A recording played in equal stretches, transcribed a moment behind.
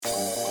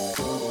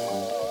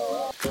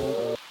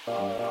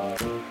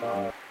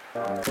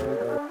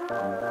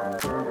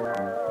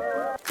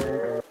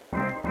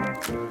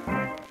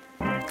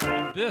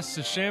This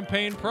is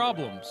Champagne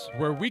Problems,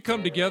 where we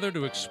come together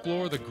to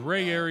explore the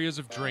gray areas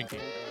of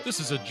drinking. This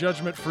is a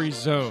judgment-free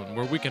zone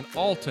where we can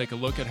all take a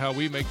look at how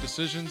we make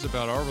decisions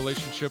about our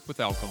relationship with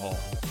alcohol.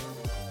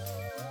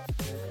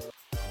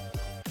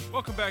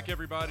 Welcome back,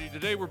 everybody.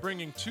 Today we're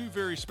bringing two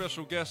very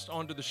special guests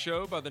onto the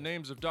show by the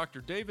names of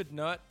Dr. David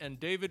Nutt and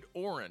David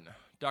Oren.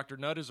 Dr.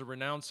 Nutt is a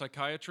renowned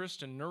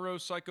psychiatrist and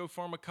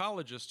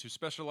neuropsychopharmacologist who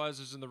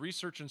specializes in the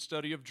research and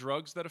study of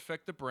drugs that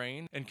affect the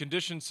brain and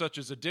conditions such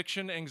as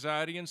addiction,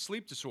 anxiety, and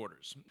sleep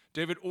disorders.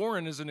 David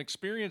Oren is an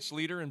experienced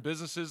leader in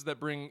businesses that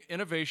bring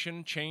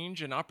innovation,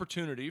 change, and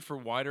opportunity for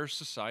wider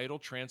societal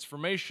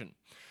transformation.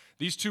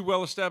 These two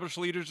well-established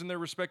leaders in their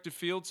respective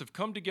fields have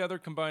come together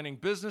combining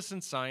business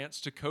and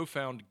science to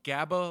co-found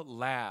GABA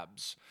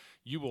Labs.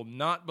 You will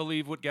not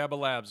believe what GABA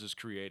Labs is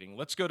creating.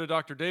 Let's go to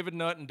Dr. David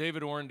Nutt and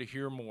David Oren to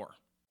hear more.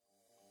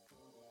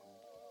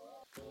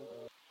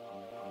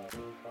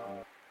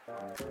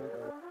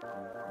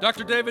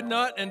 Dr. David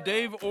Nutt and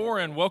Dave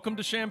Oren, welcome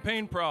to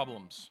Champagne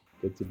Problems.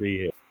 Good to be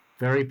here.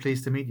 Very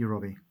pleased to meet you,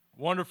 Robbie.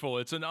 Wonderful.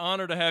 It's an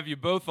honor to have you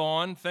both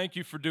on. Thank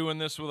you for doing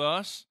this with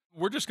us.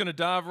 We're just going to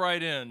dive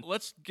right in.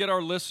 Let's get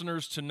our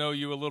listeners to know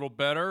you a little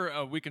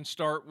better. We can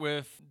start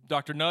with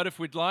Dr. Nutt if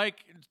we'd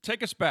like.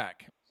 Take us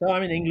back. So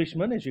I'm an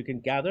Englishman, as you can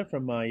gather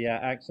from my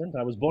accent.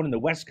 I was born in the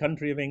West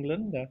Country of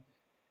England.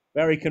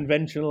 Very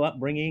conventional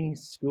upbringing,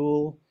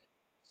 school,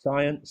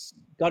 science.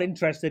 Got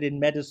interested in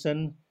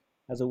medicine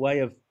as a way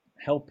of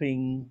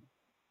helping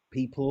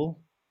people.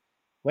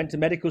 Went to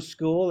medical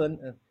school, and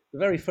the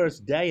very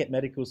first day at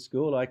medical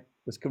school, I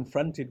was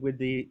confronted with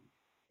the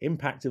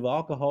impact of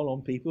alcohol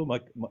on people,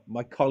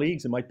 my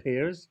colleagues and my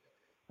peers.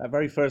 That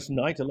very first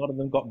night, a lot of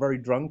them got very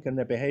drunk and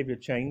their behavior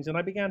changed. And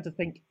I began to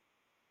think,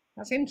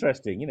 that's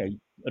interesting. You know,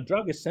 a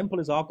drug as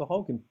simple as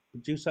alcohol can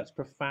produce such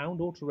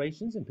profound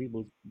alterations in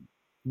people's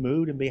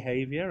mood and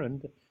behavior.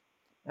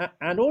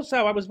 And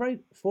also, I was very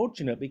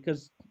fortunate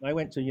because I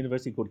went to a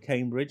university called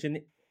Cambridge,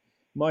 and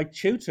my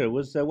tutor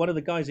was one of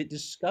the guys that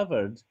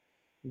discovered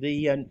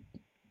the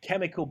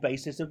chemical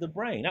basis of the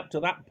brain. Up to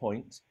that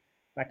point,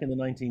 back in the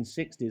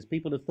 1960s,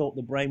 people had thought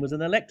the brain was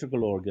an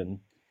electrical organ.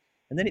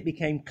 And then it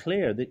became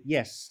clear that,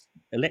 yes,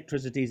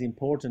 electricity is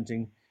important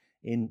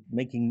in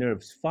making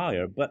nerves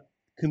fire, but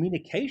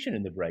communication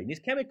in the brain is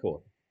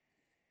chemical.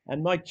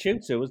 And my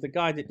tutor was the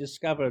guy that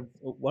discovered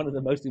one of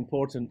the most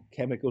important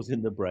chemicals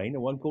in the brain,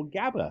 one called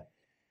GABA.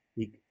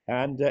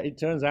 It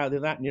turns out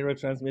that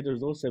neurotransmitter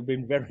has also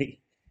been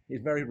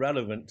is very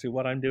relevant to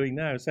what I'm doing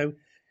now. So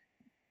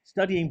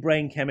studying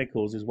brain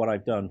chemicals is what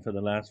I've done for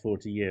the last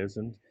 40 years.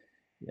 And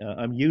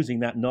I'm using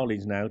that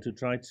knowledge now to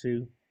try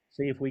to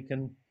see if we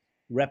can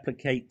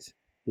replicate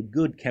the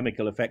good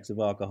chemical effects of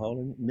alcohol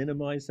and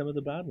minimize some of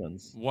the bad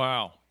ones.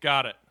 Wow.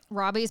 Got it.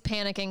 Robbie's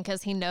panicking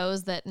because he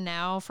knows that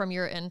now from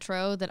your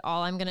intro that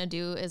all I'm going to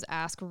do is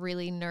ask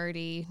really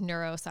nerdy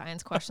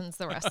neuroscience questions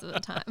the rest of the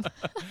time.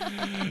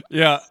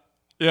 Yeah.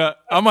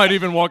 I might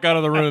even walk out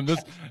of the room.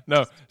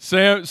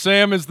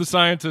 Sam is the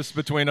scientist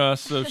between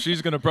us, so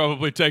she's going to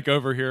probably take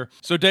over here.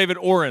 So David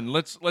Oren,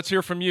 let's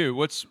hear from you.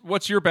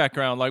 What's your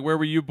background? Like, where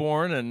were you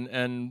born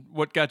and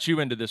what got you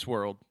into this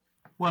world?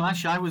 Well,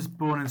 actually, I was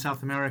born in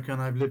South America, and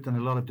I've lived in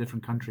a lot of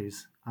different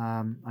countries.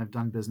 I've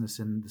done business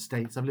in the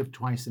States. I've lived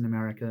twice in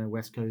America,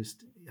 West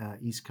Coast,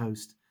 East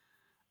Coast,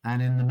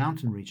 and in the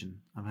mountain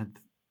region. I've had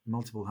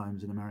multiple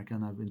homes in America,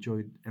 and I've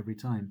enjoyed every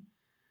time.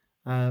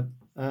 And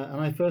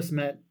I first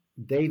met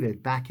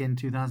David back in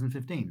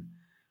 2015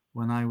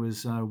 when I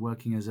was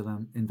working as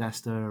an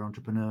investor,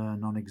 entrepreneur,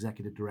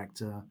 non-executive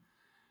director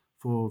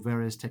for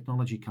various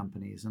technology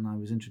companies. And I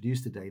was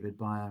introduced to David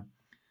by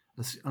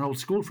an old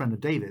school friend of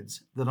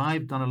David's that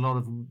I've done a lot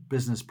of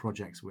business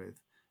projects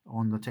with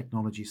on the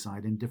technology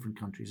side in different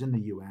countries, in the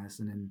US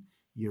and in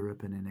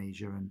Europe and in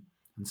Asia and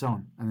so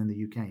on, and in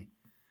the UK.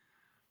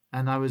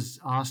 And I was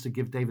asked to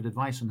give David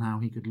advice on how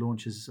he could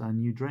launch his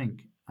new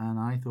drink. And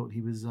I thought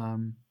he was a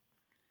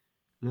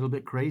little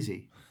bit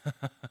crazy.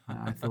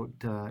 I thought,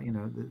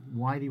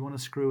 why do you want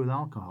to screw with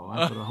alcohol?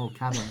 I've got a whole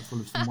cabinet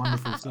full of some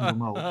wonderful single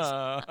malts,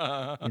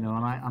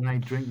 and I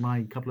drink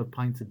my couple of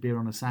pints of beer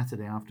on a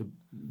Saturday after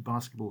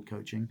basketball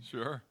coaching.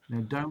 Sure.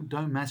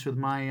 Don't mess with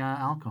my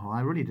alcohol.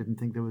 I really didn't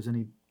think there was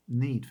any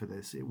need for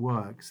this. It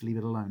works. Leave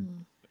it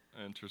alone.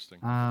 Interesting.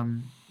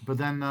 But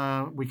then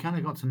we kind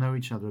of got to know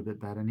each other a bit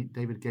better, and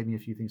David gave me a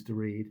few things to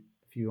read,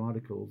 a few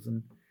articles,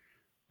 and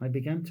I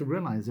began to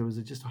realize there was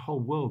just a whole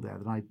world there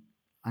that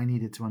I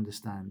needed to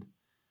understand.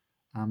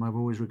 I've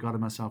always regarded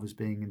myself as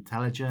being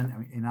intelligent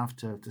enough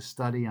to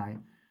study.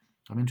 I'm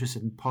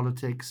interested in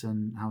politics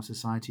and how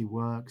society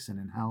works, and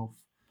in health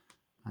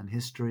and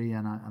history.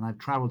 And I've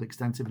traveled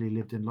extensively,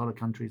 lived in a lot of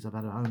countries. I've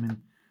had a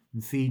home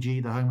in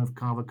Fiji, the home of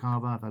Kava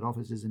Kava. I've had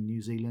offices in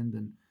New Zealand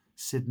and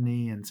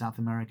Sydney and South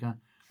America.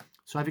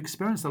 So I've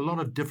experienced a lot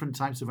of different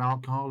types of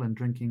alcohol and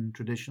drinking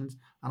traditions.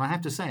 And I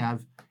have to say,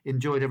 I've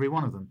enjoyed every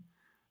one of them.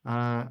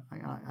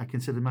 I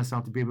consider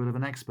myself to be a bit of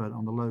an expert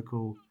on the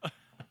local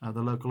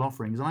the local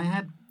offerings. And I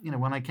had,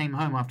 when I came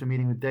home after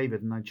meeting with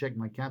David and I checked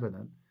my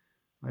cabinet,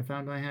 I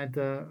found I had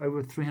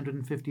over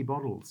 350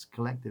 bottles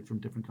collected from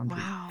different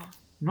countries. Wow.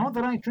 Not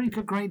that I drink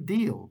a great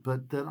deal,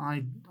 but that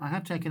I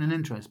have taken an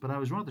interest. But I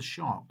was rather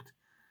shocked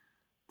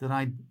that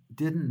I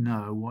didn't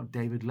know what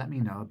David let me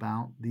know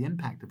about the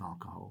impact of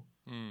alcohol.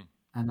 Mm.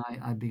 And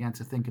I began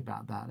to think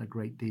about that a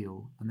great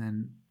deal, and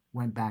then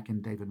went back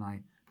and David and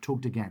I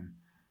talked again.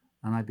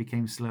 And I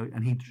became slow,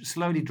 and he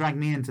slowly dragged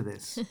me into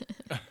this.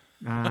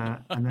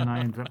 And then I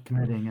ended up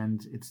committing,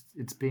 and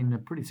it's been a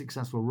pretty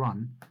successful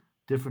run,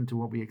 different to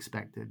what we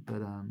expected.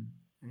 But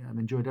I've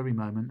enjoyed every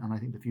moment, and I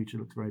think the future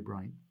looks very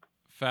bright.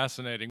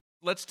 Fascinating.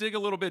 Let's dig a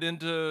little bit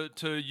into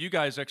you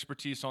guys'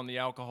 expertise on the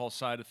alcohol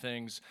side of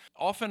things.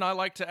 Often I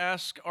like to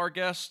ask our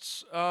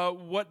guests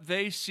what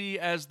they see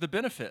as the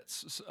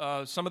benefits,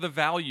 some of the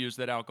values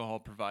that alcohol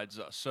provides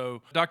us.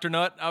 So, Dr.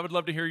 Nutt, I would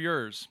love to hear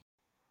yours.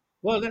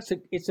 Well,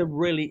 it's a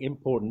really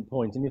important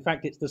point. And in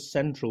fact, it's the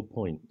central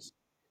point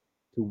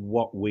to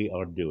what we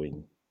are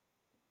doing.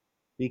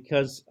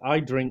 Because I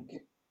drink,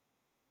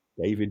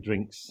 David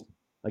drinks.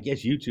 I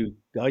guess you two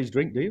guys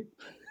drink, do you?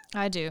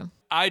 I do.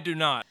 I do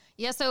not.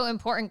 Yeah, so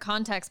important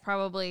context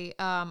probably.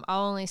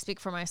 I'll only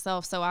speak for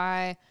myself. So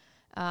I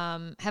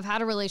have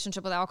had a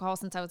relationship with alcohol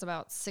since I was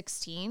about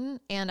 16.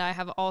 And I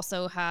have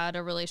also had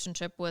a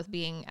relationship with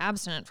being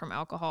abstinent from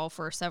alcohol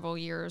for several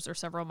years or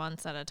several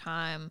months at a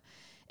time.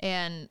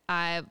 And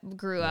I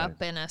grew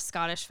up in a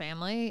Scottish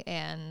family,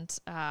 and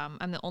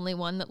I'm the only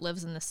one that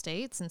lives in the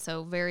States. And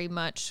so very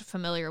much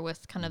familiar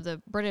with kind of the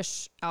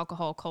British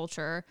alcohol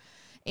culture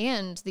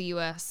and the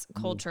U.S.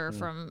 culture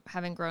from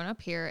having grown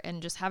up here,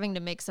 and just having to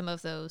make some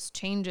of those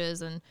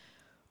changes and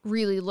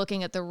really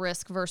looking at the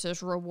risk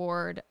versus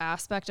reward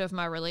aspect of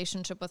my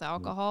relationship with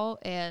alcohol.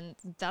 And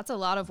that's a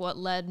lot of what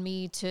led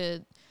me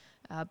to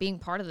being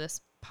part of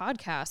this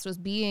podcast, was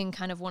being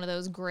kind of one of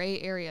those gray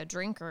area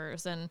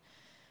drinkers, and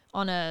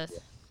on a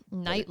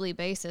nightly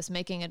basis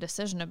making a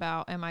decision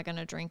about, am I going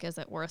to drink? Is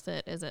it worth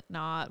it? Is it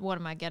not? What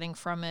am I getting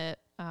from it?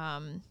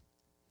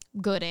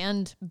 Good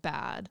and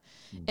bad.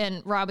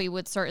 And Robbie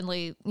would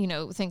certainly,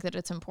 think that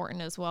it's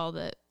important as well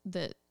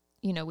that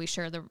we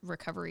share the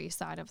recovery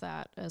side of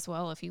that as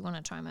well, if you want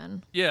to chime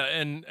in. Yeah,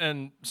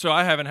 and so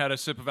I haven't had a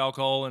sip of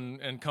alcohol,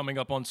 and coming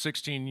up on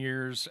 16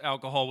 years,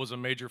 alcohol was a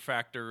major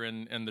factor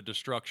in the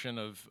destruction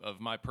of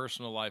my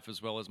personal life as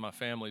well as my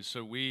family's.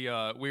 So we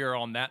are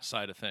on that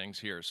side of things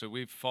here. So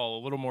we fall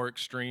a little more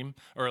extreme,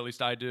 or at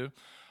least I do.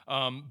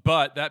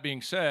 But that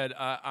being said,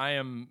 I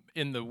am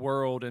in the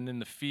world and in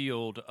the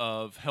field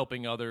of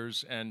helping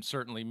others and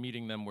certainly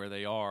meeting them where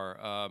they are.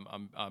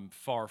 I'm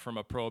far from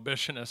a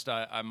prohibitionist.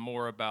 I'm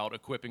more about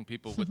equipping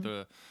people with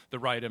the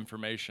right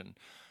information.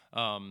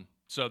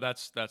 So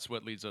that's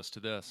what leads us to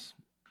this.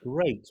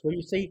 Great. Well,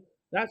 you see,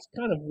 that's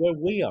kind of where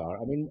we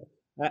are. I mean,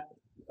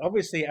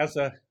 obviously, as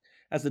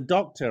a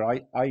doctor,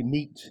 I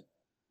meet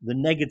the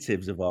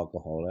negatives of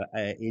alcohol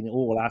in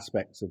all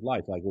aspects of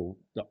life, like all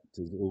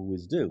doctors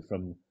always do,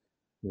 from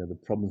the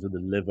problems with the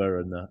liver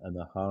and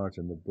the heart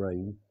and the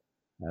brain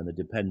and the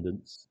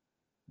dependence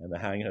and the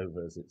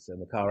hangovers,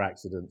 and the car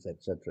accidents,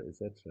 etc.,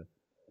 etc.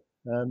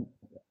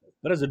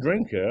 But as a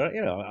drinker,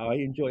 I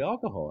enjoy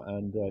alcohol,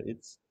 and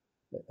it's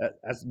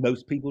as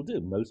most people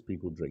do. Most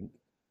people drink,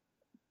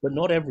 but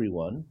not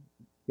everyone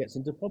gets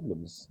into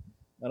problems.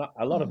 And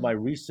a lot of my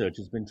research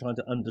has been trying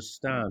to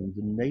understand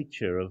the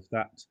nature of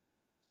that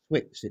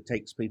switch it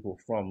takes people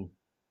from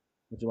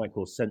what you might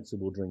call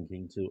sensible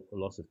drinking to a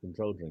loss of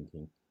control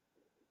drinking.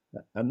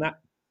 And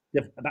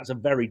that's a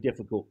very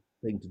difficult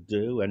thing to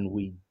do, and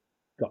we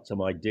got some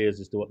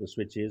ideas as to what the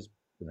switch is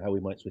and how we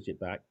might switch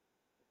it back.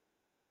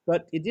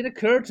 But it did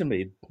occur to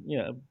me,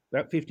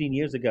 about 15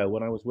 years ago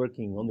when I was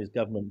working on this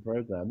government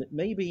program, that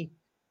maybe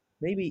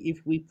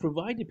if we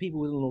provided people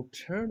with an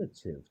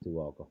alternative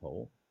to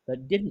alcohol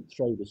that didn't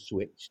throw the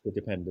switch to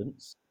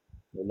dependence,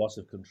 the loss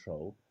of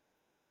control,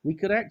 we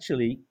could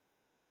actually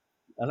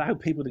allow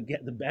people to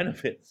get the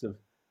benefits of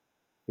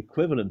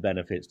equivalent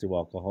benefits to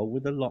alcohol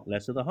with a lot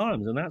less of the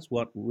harms. And that's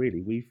what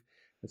really we've,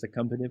 as a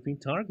company, have been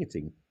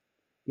targeting,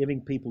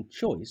 giving people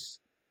choice,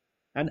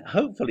 and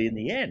hopefully in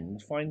the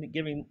end,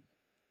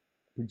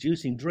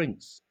 producing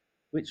drinks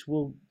which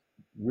will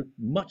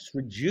much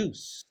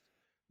reduce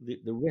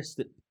the risk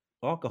that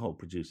alcohol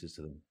produces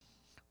to them.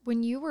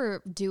 When you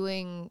were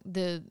doing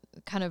the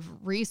kind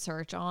of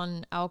research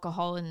on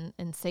alcohol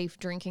and safe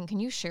drinking, can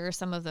you share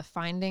some of the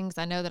findings?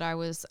 I know that I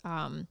was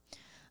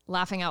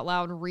laughing out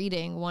loud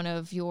reading one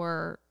of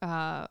your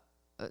kind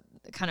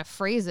of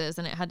phrases,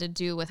 and it had to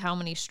do with how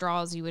many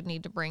straws you would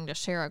need to bring to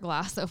share a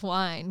glass of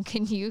wine.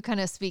 Can you kind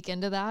of speak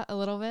into that a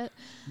little bit?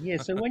 Yeah,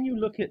 so when you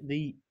look at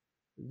the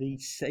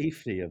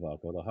safety of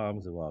alcohol, the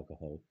harms of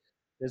alcohol,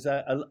 there's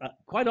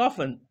quite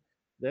often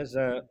there's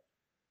a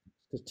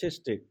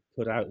statistic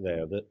put out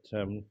there that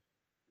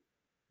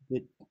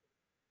that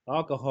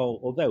alcohol,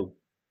 although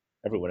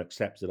everyone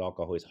accepts that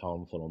alcohol is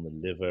harmful on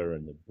the liver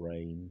and the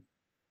brain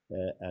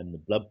and the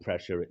blood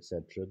pressure,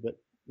 etc., but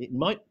it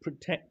might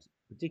protect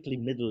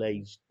particularly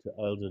middle-aged to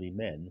elderly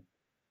men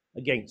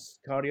against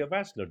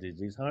cardiovascular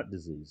disease, heart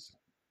disease.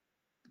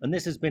 And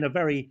this has been a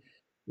very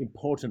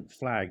important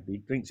flag. The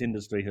drinks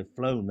industry have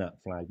flown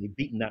that flag. They've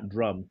beaten that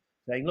drum,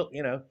 saying, look,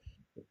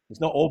 it's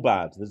not all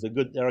bad.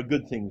 There are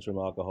good things from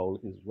alcohol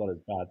as well as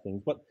bad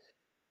things. But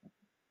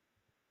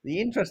the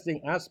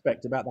interesting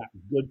aspect about that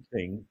good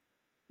thing,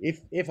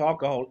 if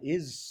alcohol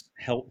is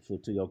helpful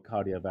to your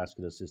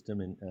cardiovascular system,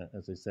 and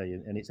as I say,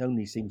 and it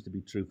only seems to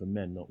be true for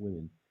men, not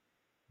women,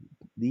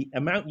 the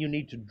amount you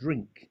need to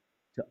drink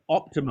to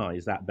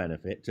optimize that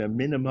benefit, to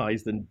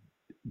minimize the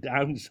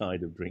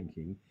downside of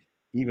drinking,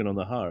 even on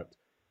the heart,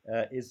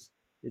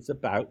 it's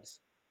about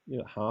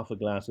half a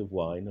glass of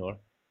wine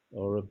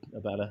or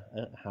about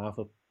half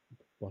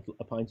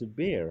a pint of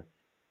beer.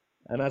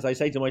 And as I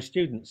say to my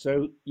students,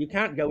 so you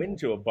can't go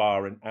into a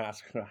bar and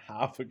ask for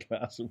half a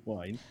glass of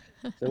wine.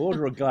 So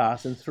order a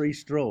glass and 3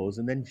 straws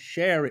and then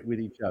share it with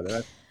each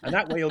other. And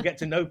that way you'll get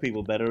to know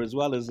people better as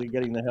well as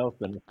getting the health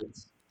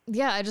benefits.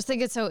 Yeah, I just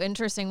think it's so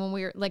interesting when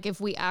we're like, if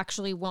we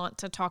actually want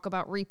to talk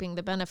about reaping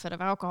the benefit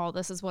of alcohol,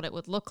 this is what it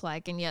would look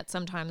like. And yet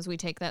sometimes we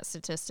take that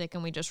statistic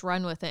and we just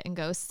run with it and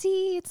go,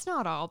 see, it's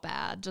not all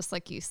bad, just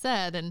like you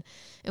said. And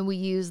we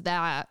use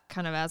that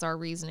kind of as our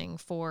reasoning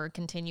for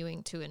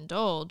continuing to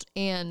indulge.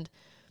 And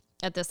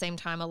at the same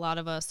time, a lot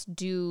of us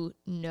do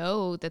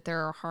know that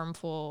there are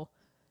harmful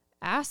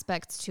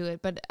aspects to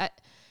it. But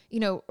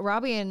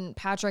Robbie and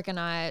Patrick and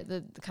I,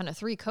 the kind of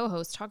 3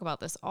 co-hosts, talk about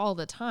this all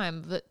the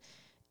time. But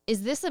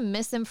is this a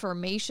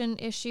misinformation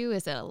issue?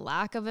 Is it a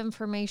lack of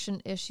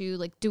information issue?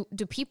 Like, do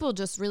people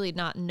just really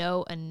not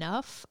know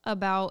enough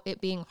about it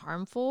being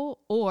harmful,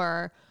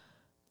 or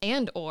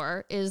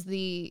is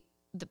the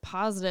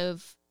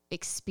positive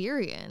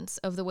experience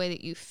of the way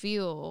that you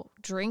feel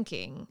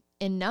drinking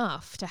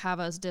enough to have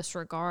us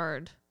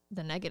disregard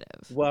the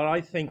negative? Well, I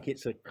think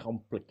it's a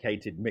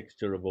complicated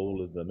mixture of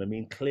all of them. I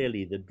mean,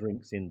 clearly the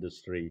drinks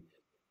industry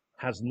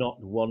has not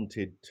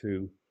wanted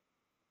to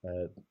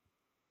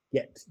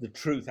get the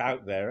truth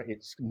out there.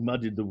 It's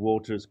muddied the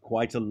waters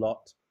quite a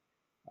lot.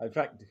 In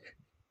fact,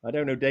 I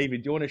don't know,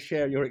 David, do you want to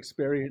share your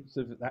experience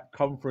of that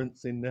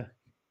conference in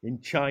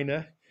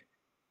China,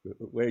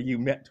 where you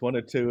met 1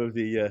 or 2 of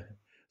the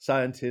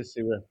scientists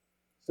who were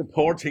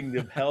supporting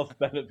the health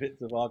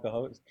benefits of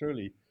alcohol? It's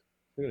truly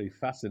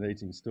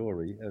fascinating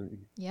story.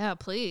 Yeah,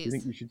 please. Do you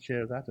think we should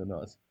share that or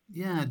not?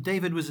 Yeah,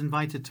 David was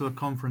invited to a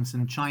conference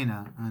in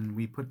China, and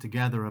we put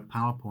together a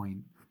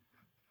PowerPoint.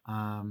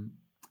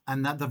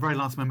 And at the very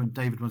last moment,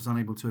 David was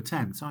unable to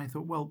attend. So I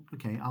thought, well,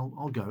 okay,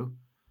 I'll go,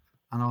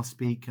 and I'll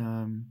speak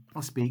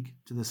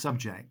to the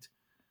subject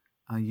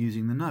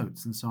using the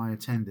notes. And so I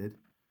attended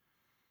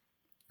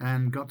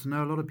and got to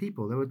know a lot of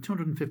people. There were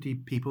 250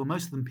 people,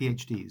 most of them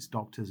PhDs,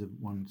 doctors of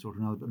one sort or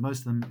another, but most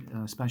of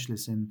them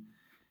specialists in,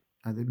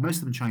 most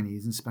of them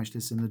Chinese and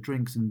specialists in the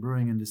drinks and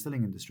brewing and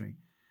distilling industry,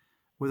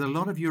 with a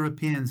lot of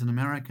Europeans and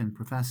American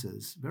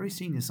professors, very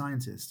senior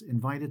scientists,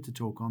 invited to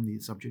talk on the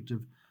subject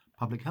of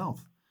public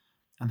health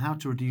and how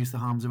to reduce the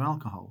harms of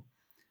alcohol.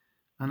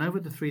 And over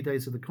the 3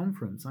 days of the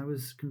conference, I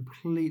was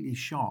completely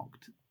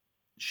shocked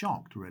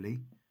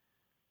really.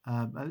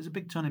 It was a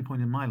big turning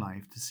point in my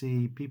life to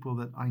see people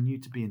that I knew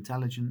to be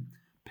intelligent,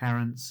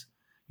 parents.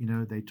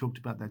 They talked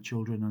about their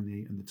children on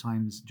the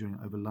times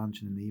over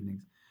lunch and in the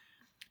evenings.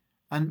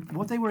 And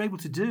what they were able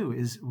to do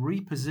is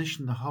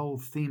reposition the whole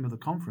theme of the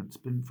conference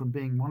from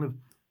being one of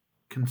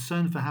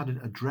concern for how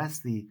to address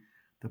the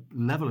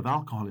level of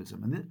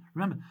alcoholism. And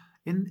remember,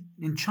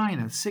 in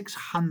China,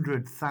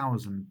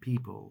 600,000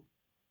 people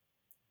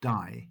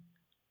die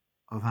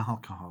of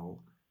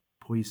alcohol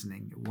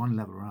poisoning at one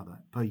level or other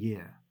per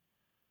year.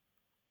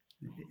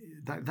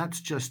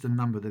 That's just a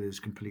number that is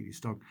completely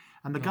staggering.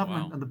 And the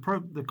government and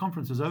the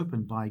conference was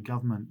opened by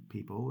government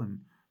people and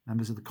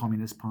members of the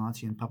Communist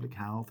Party and public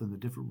health and the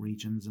different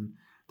regions, and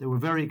they were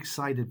very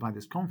excited by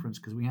this conference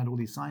because we had all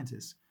these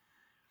scientists.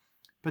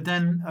 But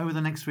then over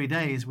the next 3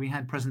 days, we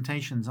had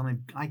presentations,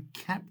 and I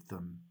kept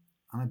them,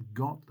 and I've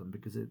got them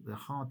because they're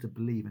hard to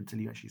believe until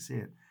you actually see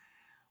it,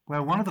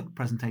 where one of the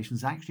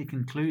presentations actually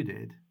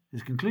concluded,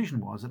 his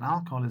conclusion was that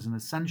alcohol is an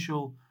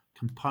essential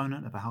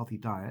component of a healthy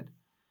diet.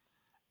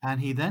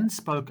 And he then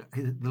spoke,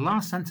 the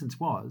last sentence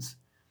was,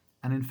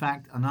 and in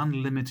fact, an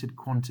unlimited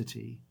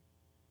quantity.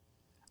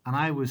 And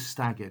I was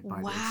staggered by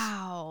this.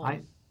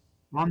 Wow.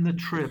 On the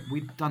trip,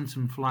 we'd done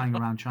some flying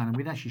around China.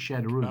 We'd actually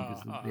shared a room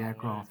because the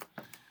aircraft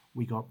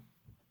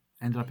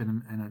ended up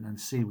in a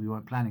sea we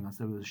weren't planning on.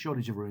 So there was a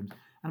shortage of rooms.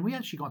 And we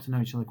actually got to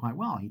know each other quite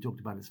well. He talked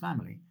about his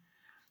family.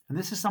 And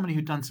this is somebody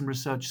who'd done some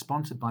research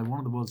sponsored by one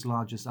of the world's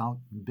largest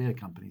beer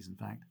companies, in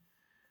fact.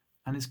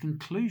 And his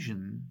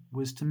conclusion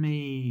was, to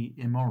me,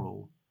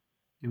 immoral.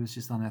 It was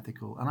just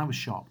unethical. And I was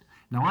shocked.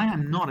 Now, I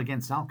am not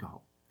against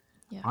alcohol.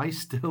 Yeah. I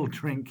still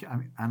drink,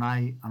 and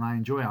I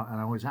enjoy it, and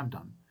I always have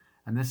done.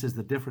 And this is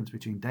the difference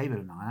between David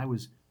and I. I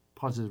was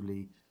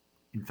positively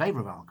in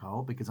favor of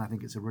alcohol because I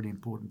think it's a really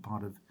important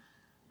part of,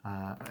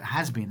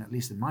 has been, at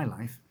least in my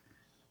life.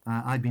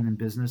 I've been in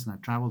business and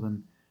I've traveled,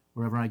 and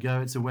wherever I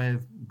go, it's a way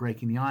of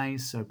breaking the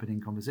ice,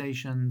 opening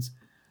conversations,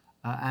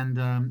 and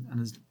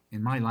as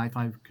in my life,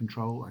 I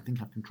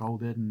think I've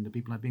controlled it, and the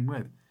people I've been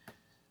with.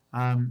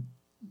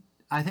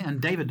 I think,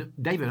 and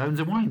David owns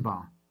a wine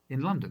bar in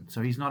London,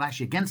 so he's not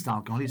actually against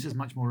alcohol. He's just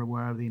much more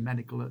aware of the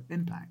medical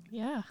impact.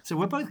 Yeah. So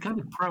we're both kind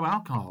of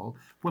pro-alcohol.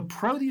 We're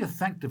pro the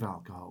effect of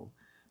alcohol,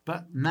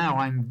 but now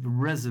I'm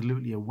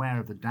resolutely aware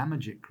of the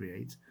damage it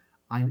creates.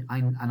 And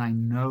I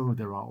know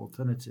there are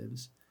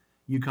alternatives.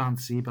 You can't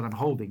see, but I'm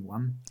holding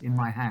one in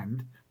my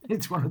hand.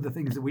 It's one of the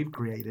things that we've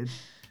created,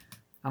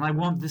 and I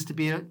want this to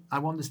be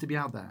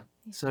out there.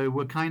 So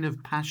we're kind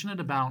of passionate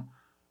about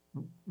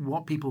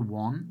what people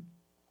want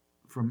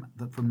from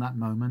that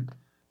moment,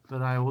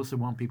 but I also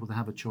want people to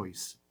have a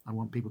choice. I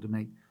want people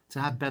to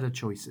have better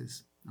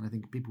choices, and I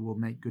think people will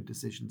make good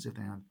decisions if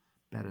they have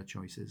better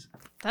choices.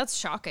 That's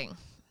shocking.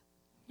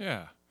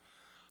 Yeah.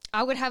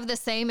 I would have the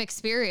same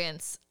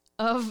experience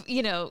of,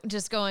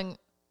 just going,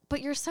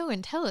 but you're so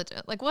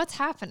intelligent. Like, what's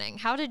happening?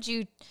 How did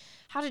you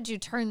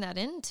turn that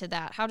into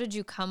that? How did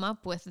you come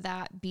up with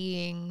that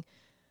being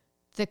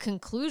the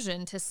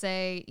conclusion to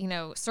say,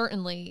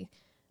 certainly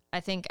I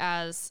think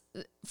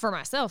for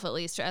myself, at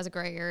least as a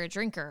gray area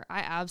drinker, I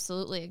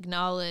absolutely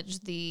acknowledge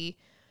the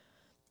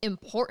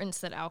importance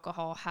that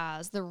alcohol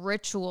has, the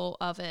ritual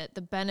of it,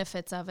 the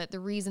benefits of it, the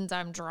reasons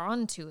I'm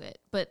drawn to it.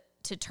 But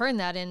to turn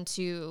that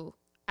into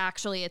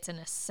actually it's an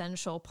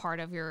essential part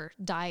of your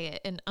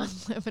diet in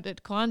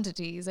unlimited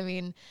quantities, I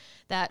mean,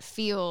 that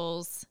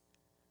feels,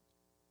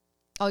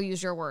 I'll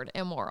use your word,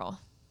 immoral.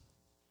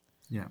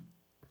 Yeah.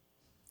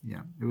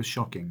 It was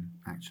shocking,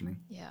 actually.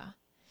 Yeah.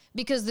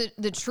 Because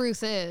the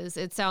truth is,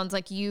 it sounds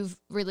like you've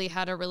really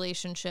had a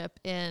relationship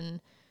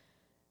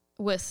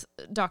with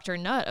Dr.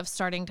 Nutt of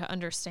starting to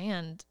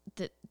understand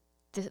that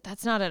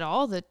that's not at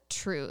all the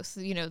truth.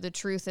 The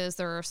truth is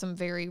there are some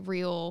very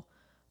real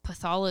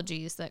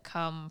pathologies that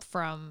come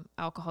from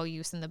alcohol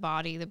use in the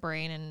body, the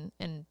brain,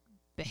 and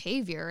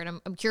behavior.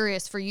 And I'm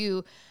curious for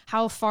you,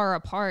 how far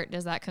apart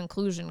does that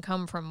conclusion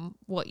come from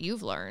what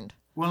you've learned?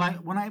 Well,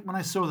 when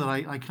I saw that,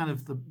 I kind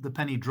of the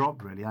penny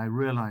dropped. Really, I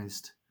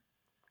realized.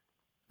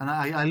 And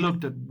I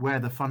looked at where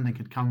the funding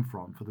had come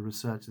from for the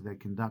research that they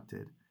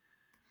conducted.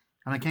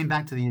 And I came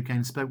back to the UK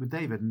and spoke with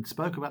David and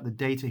spoke about the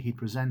data he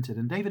presented.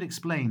 And David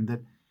explained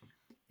that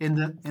in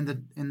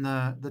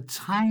the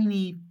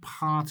tiny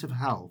part of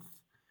health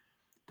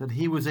that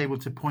he was able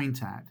to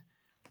point at,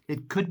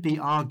 it could be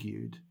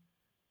argued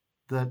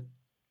that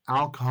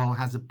alcohol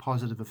has a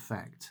positive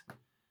effect.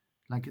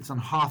 Like it's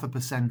on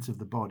 0.5% of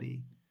the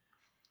body.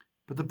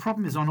 But the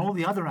problem is on all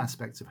the other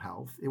aspects of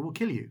health, it will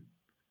kill you.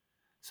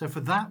 So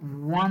for that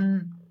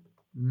one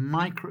and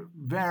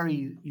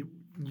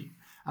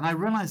I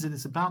realize that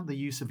it's about the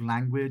use of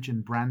language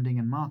and branding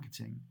and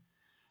marketing,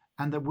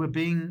 and that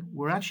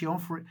we're actually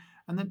offering,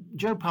 and that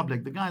Joe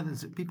Public, the guy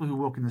that's people who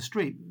walk in the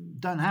street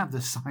don't have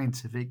the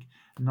scientific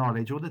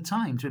knowledge or the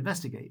time to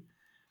investigate.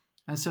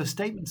 And so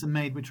statements are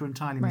made which are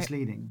entirely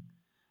misleading.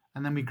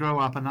 And then we grow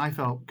up and I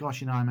felt,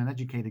 gosh, I'm an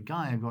educated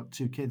guy. I've got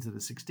 2 kids that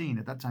are 16.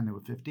 At that time they were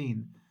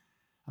 15.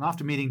 And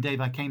after meeting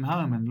Dave, I came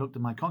home and looked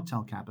at my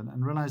cocktail cabinet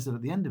and realized that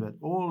at the end of it,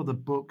 all of the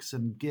books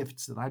and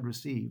gifts that I'd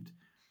received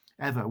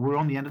ever were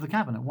on the end of the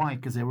cabinet. Why?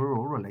 Because they were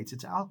all related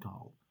to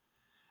alcohol.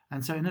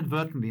 And so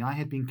inadvertently, I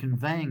had been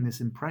conveying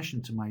this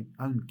impression to my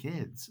own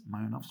kids, my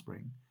own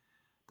offspring,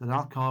 that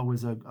alcohol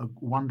was a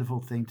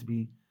wonderful thing to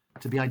be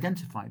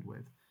identified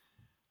with.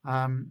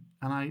 And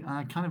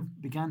I kind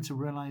of began to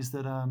realize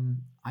that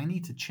I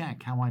need to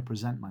check how I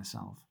present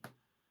myself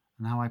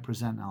and how I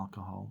present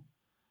alcohol.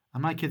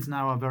 And my kids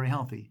now are very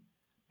healthy,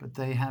 but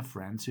they have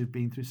friends who've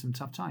been through some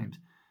tough times.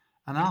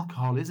 And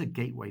alcohol is a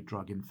gateway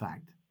drug, in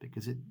fact,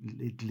 because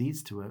it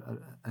leads to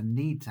a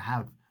need to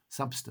have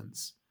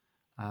substance.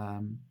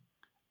 And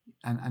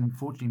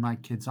unfortunately, my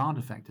kids aren't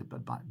affected,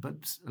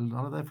 but a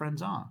lot of their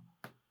friends are.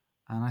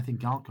 And I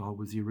think alcohol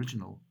was the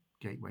original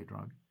gateway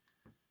drug.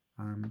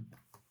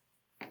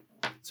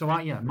 So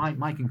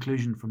my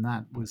conclusion from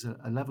that was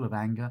a level of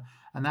anger,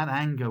 and that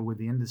anger with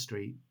the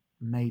industry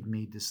made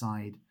me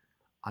decide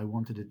I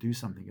wanted to do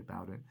something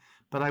about it.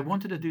 But I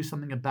wanted to do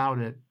something about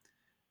it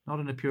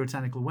not in a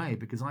puritanical way,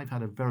 because I've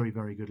had a very,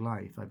 very good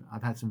life.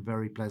 I've had some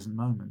very pleasant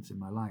moments in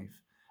my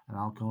life, and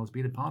alcohol has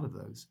been a part of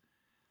those.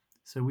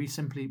 So we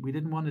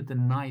didn't want to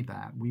deny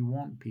that. We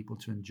want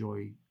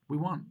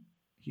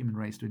human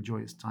race to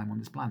enjoy its time on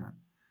this planet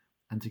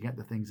and to get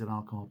the things that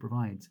alcohol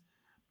provides,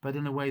 but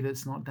in a way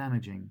that's not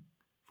damaging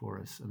for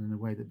us and in a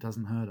way that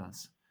doesn't hurt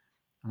us.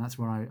 And that's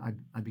where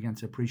I began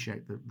to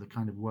appreciate the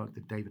kind of work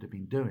that David had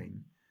been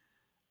doing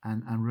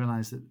and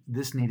realized that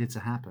this needed to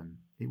happen.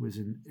 It was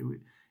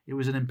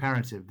an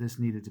imperative. This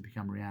needed to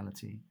become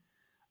reality.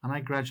 And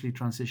I gradually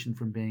transitioned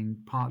from being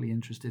partly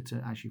interested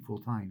to actually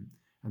full-time,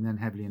 and then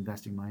heavily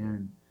investing my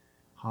own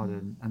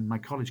hard-earned and my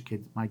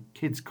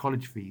kids'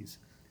 college fees.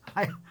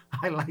 I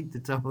like to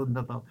tell them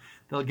that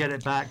they'll get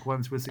it back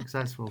once we're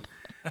successful.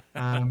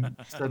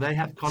 So they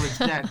have college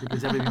debt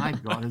because everything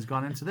I've got has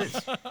gone into this.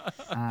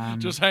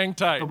 Just hang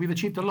tight. But we've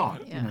achieved a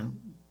lot. Yeah.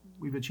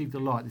 We've achieved a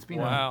lot. It's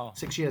been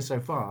 6 years so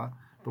far,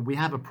 but we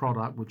have a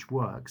product which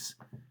works,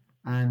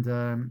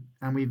 And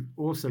we've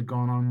also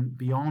gone on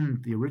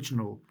beyond the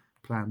original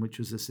plan, which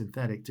was a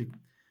synthetic, to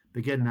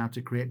begin now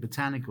to create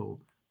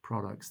botanical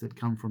products that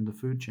come from the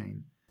food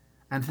chain,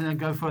 and to then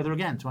go further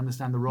again to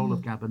understand the role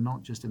of GABA,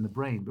 not just in the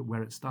brain, but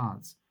where it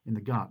starts in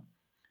the gut.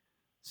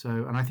 So,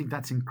 and I think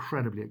that's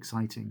incredibly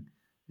exciting,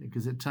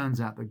 because it turns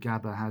out that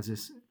GABA has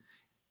this,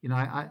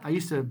 I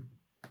used to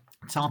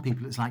tell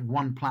people it's like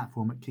one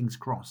platform at King's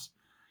Cross.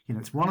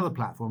 It's one of the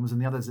platforms,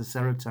 and the others are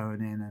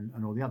serotonin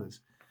and all the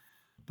others.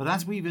 But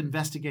as we've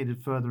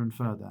investigated further and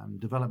further and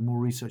developed more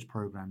research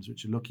programs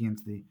which are looking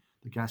into the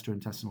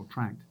gastrointestinal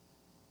tract,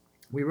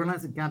 we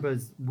realized that GABA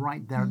is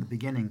right there at the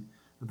beginning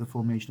of the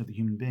formation of the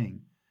human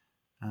being.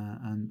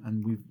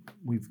 And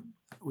we've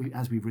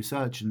as we've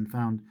researched and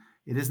found,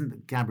 it isn't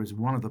that GABA is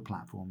one of the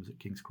platforms at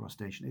King's Cross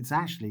Station. It's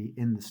actually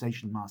in the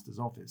station master's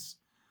office,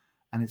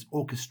 and it's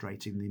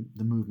orchestrating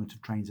the movement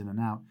of trains in and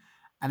out.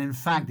 And in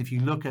fact, if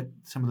you look at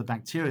some of the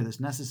bacteria that's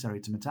necessary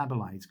to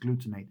metabolize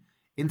glutamate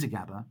into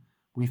GABA,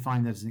 we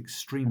find there's an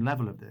extreme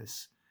level of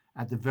this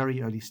at the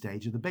very early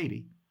stage of the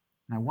baby.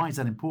 Now, why is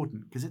that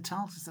important? Because it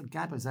tells us that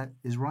GABA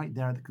is right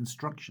there at the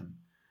construction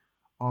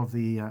of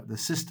the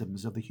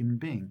systems of the human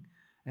being.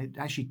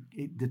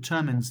 It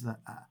determines that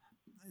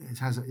it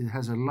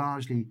has a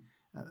largely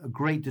a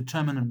great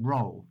determinant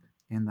role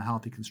in the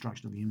healthy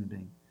construction of the human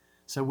being.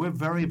 So we're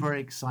very, very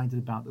excited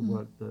about the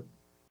work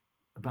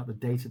about the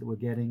data that we're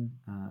getting,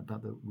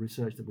 about the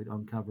research that we're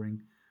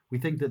uncovering. We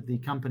think that the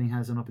company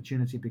has an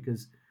opportunity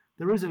because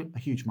there is a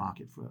huge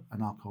market for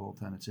an alcohol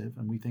alternative,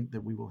 and we think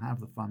that we will have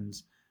the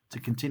funds to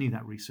continue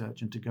that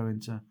research and to go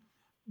into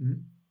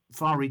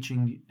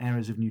far-reaching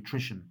areas of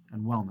nutrition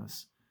and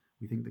wellness.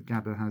 We think that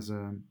GABA has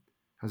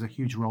a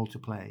huge role to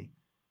play,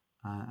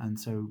 and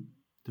so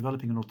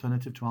developing an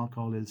alternative to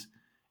alcohol is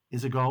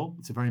a goal.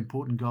 It's a very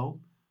important goal.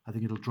 I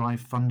think it'll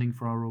drive funding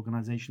for our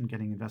organization.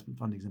 Getting investment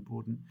funding is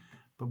important,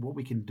 but what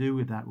we can do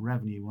with that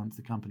revenue once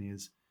the company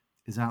is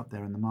out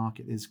there in the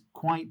market is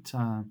quite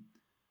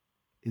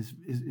is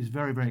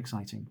very, very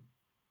exciting.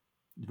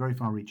 It's very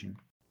far-reaching.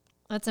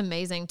 That's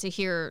amazing to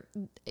hear,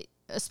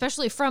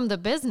 especially from the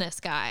business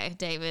guy,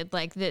 David,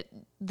 like that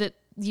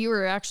you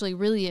were actually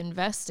really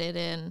invested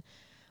in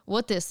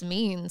what this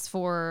means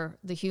for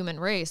the human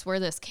race, where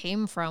this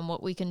came from,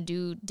 what we can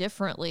do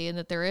differently, and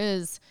that there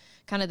is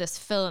kind of this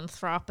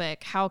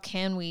philanthropic, how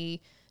can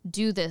we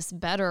do this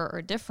better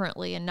or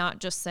differently, and not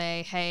just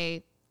say,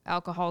 hey,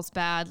 alcohol's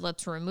bad,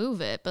 let's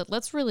remove it, but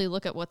let's really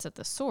look at what's at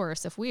the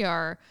source.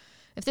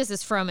 If this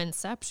is from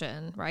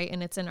inception, right,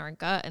 and it's in our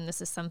gut, and this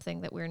is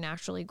something that we're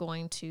naturally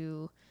going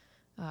to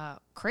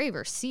crave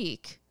or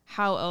seek,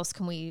 how else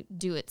can we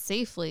do it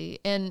safely?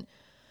 And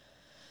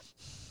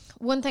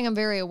one thing I'm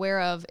very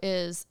aware of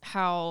is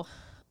how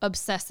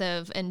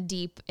obsessive and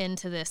deep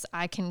into this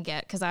I can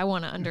get, because I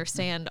want to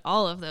understand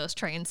all of those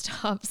train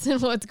stops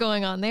and what's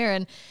going on there.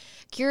 And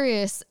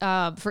curious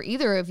for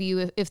either of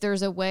you, if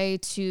there's a way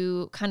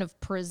to kind of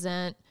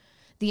present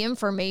the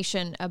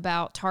information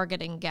about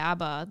targeting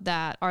GABA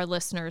that our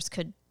listeners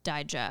could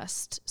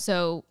digest.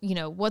 So,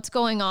 what's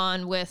going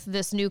on with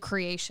this new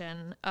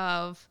creation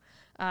of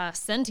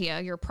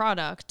Sentia, your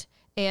product,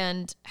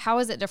 and how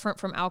is it different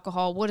from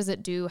alcohol? What does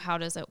it do? How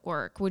does it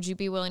work? Would you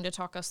be willing to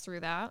talk us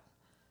through that?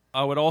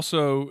 I would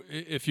also,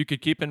 if you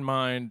could keep in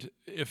mind,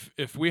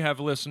 if we have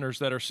listeners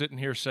that are sitting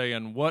here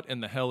saying, what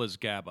in the hell is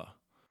GABA?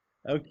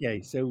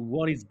 Okay, so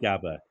what is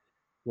GABA?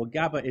 Well,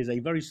 GABA is a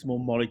very small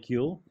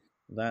molecule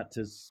that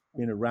has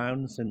been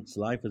around since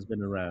life has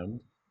been around,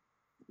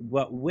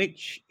 but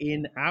which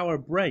in our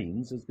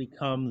brains has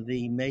become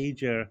the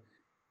major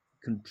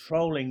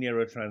controlling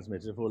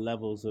neurotransmitter for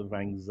levels of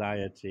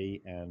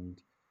anxiety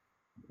and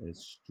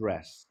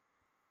stress.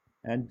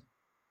 And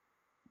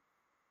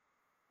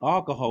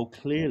alcohol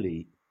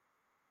clearly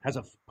has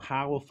a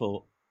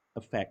powerful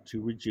effect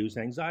to reduce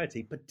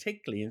anxiety,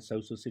 particularly in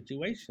social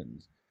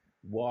situations.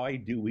 Why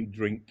do we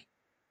drink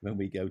when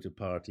we go to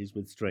parties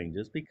with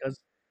strangers? Because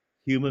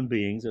human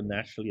beings are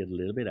naturally a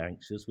little bit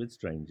anxious with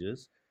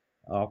strangers.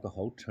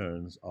 Alcohol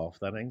turns off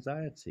that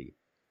anxiety.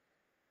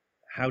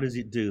 How does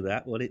it do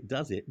that? Well, it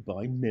does it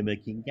by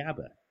mimicking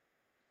GABA.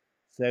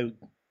 So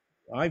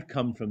I've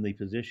come from the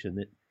position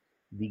that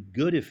the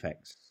good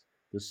effects,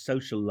 the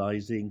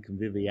socializing,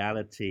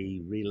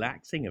 conviviality,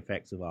 relaxing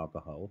effects of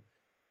alcohol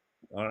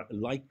are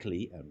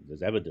likely, and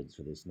there's evidence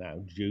for this now,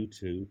 due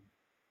to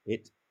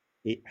it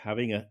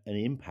having an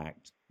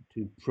impact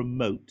to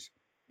promote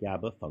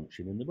GABA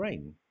function in the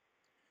brain.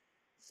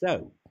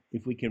 So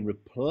if we can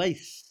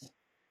replace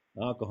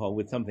alcohol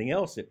with something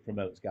else that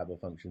promotes GABA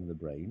function in the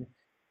brain,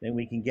 then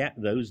we can get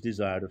those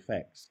desired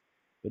effects.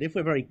 But if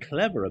we're very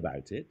clever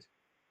about it,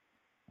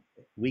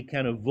 we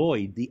can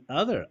avoid the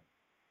other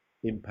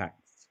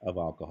impacts of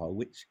alcohol,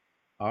 which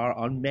are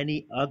on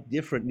many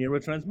different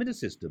neurotransmitter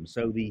systems.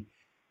 So the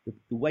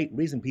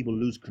reason people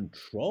lose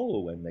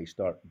control when they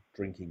start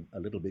drinking a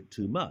little bit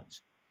too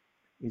much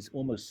is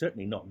almost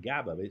certainly not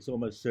GABA, but it's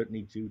almost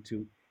certainly due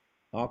to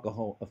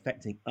alcohol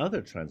affecting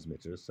other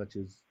transmitters, such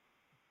as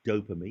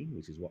dopamine,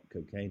 which is what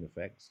cocaine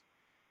affects,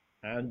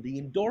 and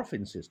the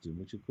endorphin system,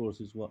 which of course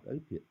is what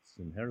opiates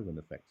and heroin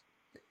affects.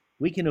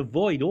 We can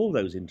avoid all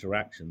those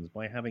interactions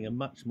by having a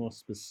much more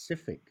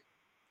specific,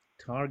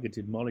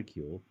 targeted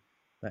molecule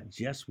that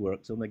just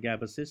works on the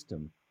GABA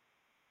system.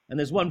 And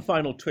there's one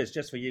final twist,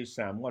 just for you,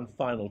 Sam, one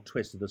final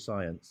twist of the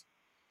science.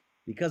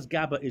 Because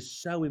GABA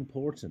is so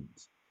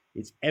important,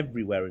 it's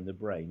everywhere in the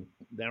brain,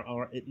 there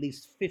are at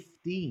least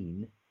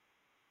 15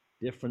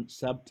 different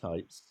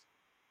subtypes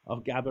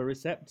of GABA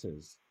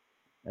receptors,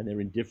 and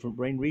they're in different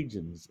brain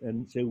regions.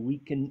 And so we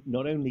can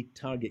not only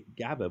target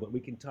GABA, but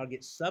we can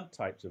target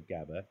subtypes of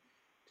GABA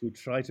to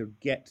try to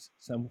get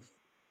some,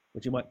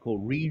 what you might call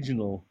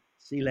regional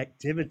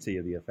selectivity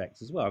of the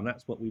effects as well. And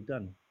that's what we've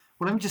done.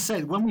 Well, let me just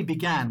say, when we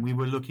began, we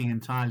were looking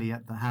entirely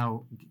at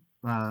how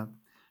the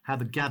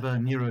GABA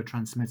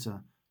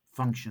neurotransmitter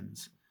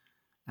functions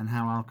and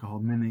how alcohol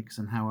mimics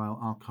and how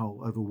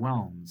alcohol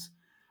overwhelms.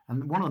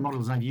 And one of the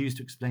models I've used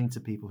to explain to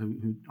people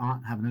who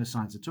have no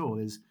science at all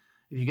is,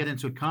 if you get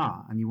into a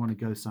car and you want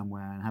to go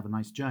somewhere and have a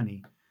nice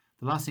journey,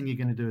 the last thing you're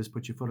going to do is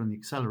put your foot on the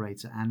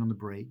accelerator and on the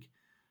brake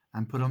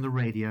and put on the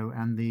radio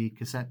and the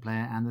cassette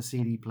player and the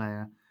CD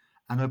player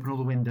and open all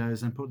the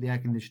windows and put the air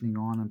conditioning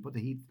on and put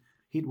the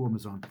heat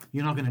warmers on.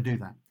 You're not going to do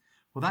that.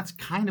 Well, that's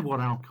kind of what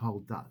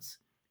alcohol does.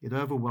 It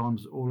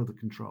overwhelms all of the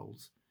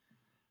controls.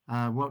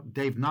 What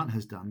Dave Nutt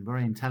has done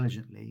very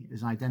intelligently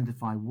is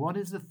identify what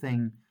is the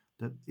thing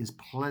that is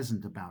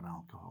pleasant about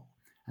alcohol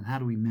and how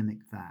do we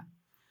mimic that.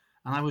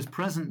 And I was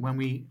present when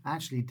we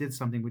actually did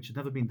something which had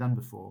never been done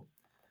before,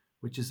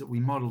 which is that we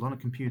modeled on a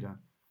computer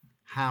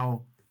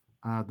how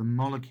the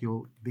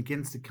molecule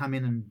begins to come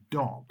in and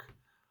dock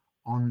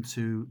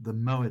onto the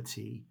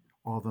moiety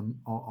of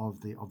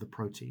the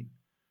protein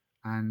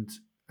and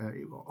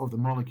of the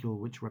molecule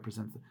which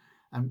represents it.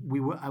 And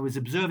I was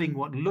observing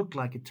what looked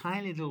like a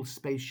tiny little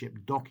spaceship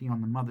docking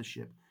on the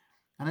mothership.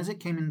 And as it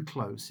came in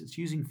close, it's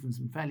using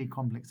some fairly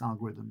complex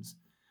algorithms.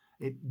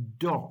 It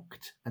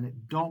docked, and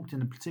it docked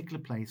in a particular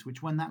place,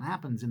 which when that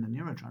happens in the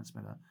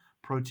neurotransmitter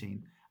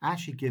protein,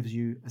 actually gives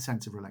you a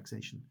sense of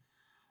relaxation.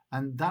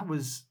 And that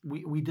was,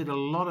 we did a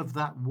lot of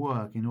that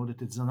work in order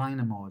to design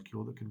a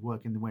molecule that could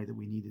work in the way that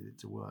we needed it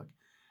to work.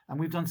 And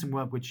we've done some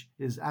work which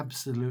is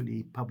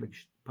absolutely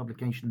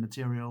publication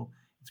material.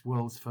 It's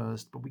world's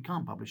first, but we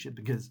can't publish it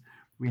because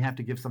we have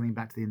to give something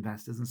back to the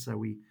investors. And so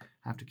we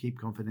have to keep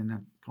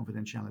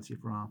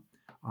confidentiality for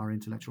our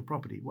intellectual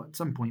property. Well, at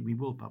some point we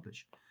will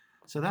publish.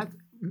 So that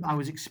I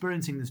was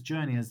experiencing this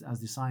journey as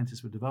the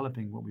scientists were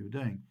developing what we were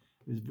doing.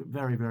 It was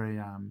very, very,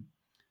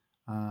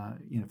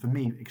 for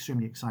me,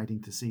 extremely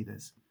exciting to see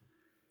this.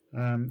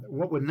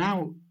 What we're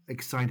now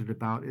excited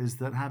about is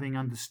that having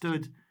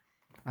understood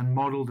and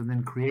modeled and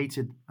then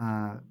created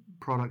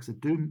products that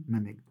do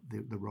mimic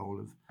the role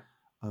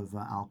of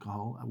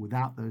alcohol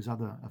without those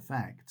other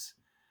effects,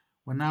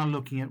 we're now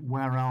looking at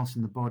where else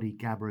in the body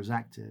GABA is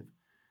active,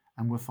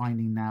 and we're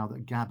finding now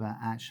that GABA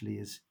actually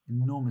is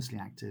enormously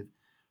active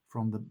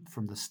from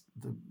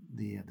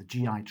the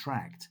GI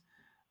tract.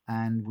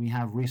 And we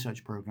have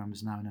research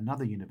programs now in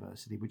another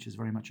university, which is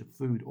very much a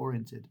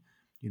food-oriented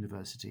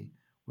university,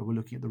 where we're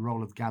looking at the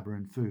role of GABA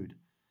in food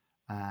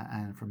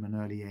and from an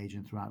early age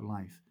and throughout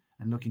life,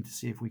 and looking to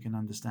see if we can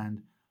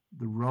understand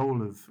the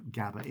role of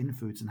GABA in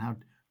foods and how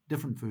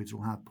different foods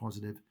will have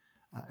positive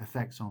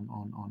effects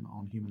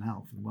on human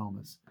health and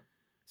wellness.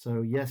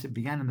 So yes, it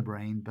began in the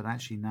brain, but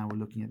actually now we're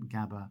looking at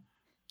GABA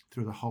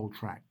through the whole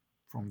tract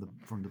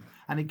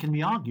and it can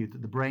be argued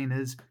that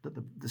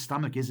the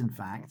stomach is in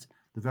fact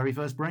the very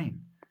first brain.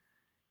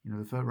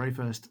 The very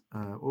first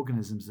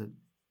organisms that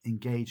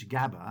engage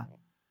GABA,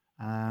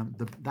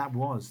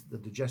 the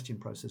digestion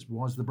process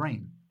was the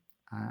brain,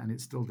 and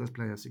it still does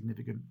play a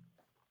significant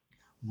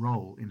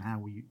role in how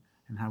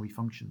we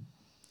function.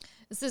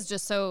 This is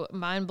just so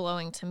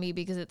mind-blowing to me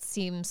because it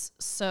seems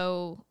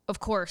so,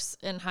 of course,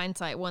 in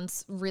hindsight,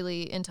 once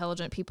really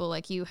intelligent people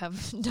like you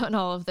have done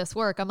all of this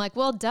work, I'm like,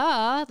 well,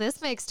 duh,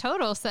 this makes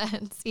total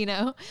sense,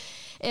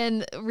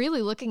 And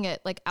really looking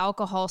at like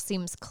alcohol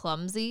seems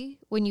clumsy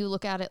when you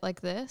look at it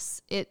like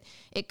this. It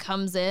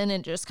comes in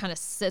and just kind of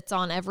sits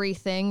on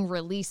everything,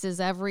 releases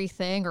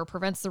everything, or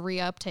prevents the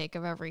reuptake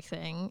of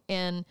everything.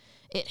 And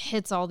it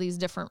hits all these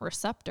different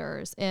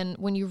receptors. And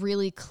when you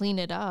really clean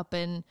it up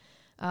and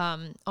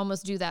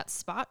almost do that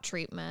spot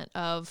treatment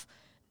of,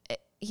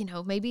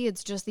 maybe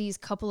it's just these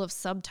couple of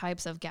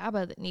subtypes of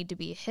GABA that need to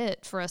be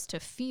hit for us to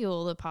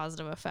feel the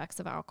positive effects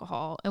of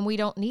alcohol. And we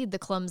don't need the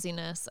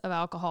clumsiness of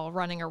alcohol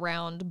running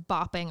around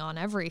bopping on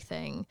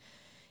everything.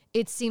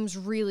 It seems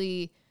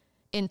really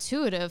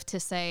intuitive to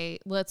say,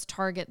 let's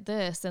target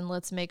this and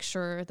let's make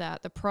sure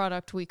that the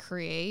product we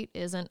create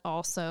isn't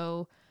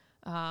also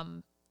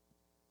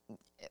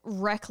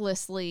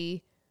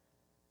recklessly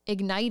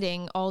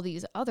igniting all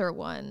these other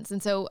ones.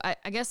 And so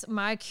I guess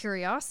my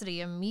curiosity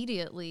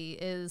immediately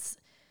is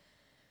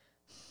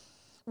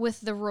with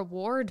the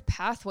reward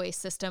pathway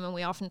system. And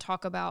we often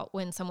talk about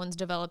when someone's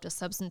developed a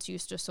substance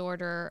use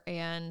disorder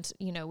and,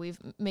 we've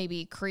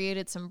maybe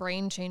created some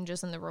brain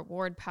changes in the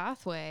reward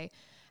pathway.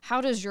 how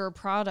does your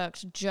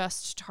product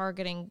just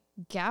targeting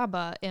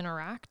GABA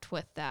interact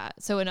with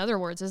that? So in other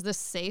words, is this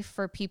safe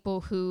for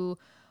people who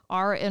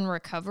are in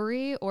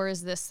recovery, or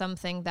is this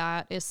something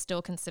that is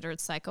still considered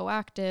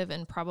psychoactive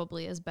and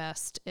probably is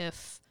best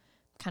if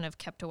kind of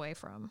kept away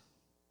from?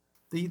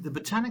 The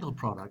botanical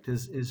product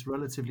is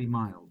relatively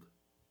mild.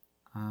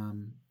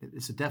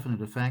 It's a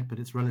definite effect, but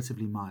it's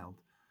relatively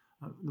mild.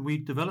 We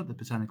developed the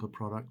botanical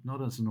product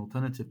not as an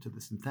alternative to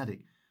the synthetic,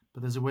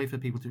 but as a way for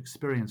people to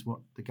experience what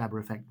the GABA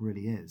effect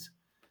really is,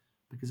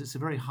 because it's a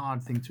very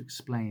hard thing to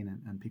explain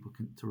and people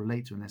to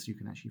relate to unless you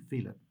can actually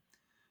feel it.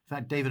 In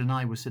fact, David and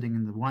I were sitting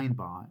in the wine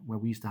bar where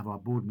we used to have our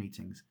board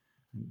meetings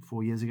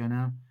 4 years ago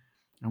now,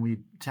 and we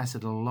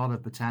tested a lot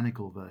of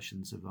botanical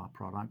versions of our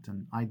product.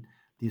 And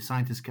the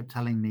scientists kept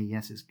telling me,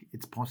 yes,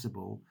 it's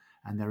possible,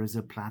 and there is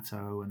a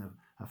plateau and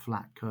a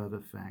flat curve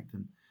effect.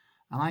 And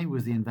I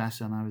was the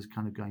investor, and I was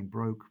kind of going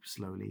broke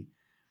slowly.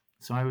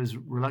 So I was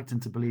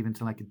reluctant to believe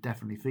until I could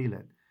definitely feel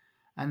it.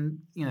 And,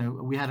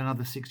 we had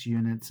another 6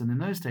 units. And in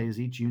those days,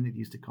 each unit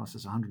used to cost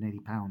us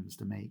 £180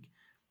 to make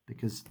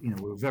because,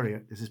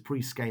 this is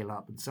pre-scale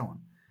up and so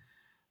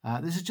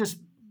on. This is just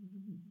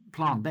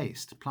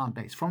plant-based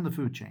from the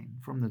food chain,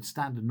 from the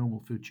standard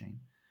normal food chain.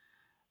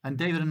 And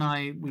David and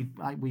I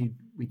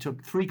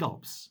took 3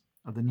 gulps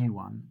of the new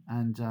one,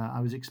 and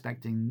I was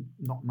expecting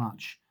not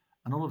much.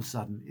 And all of a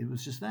sudden, it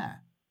was just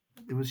there.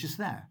 It was just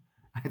there.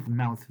 I had the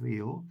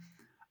mouthfeel.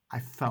 I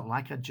felt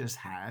like I just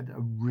had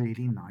a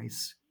really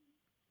nice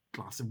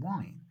glass of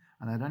wine,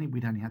 and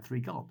we'd only had 3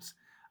 gulps.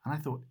 And I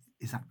thought,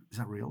 is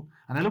that real?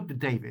 And I looked at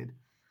David,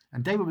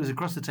 and David was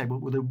across the table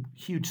with a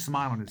huge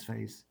smile on his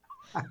face.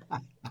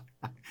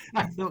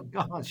 I thought,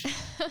 gosh,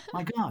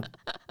 my God,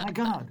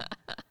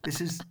 this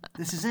is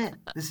it.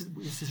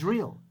 This is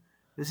real.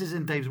 This is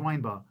in Dave's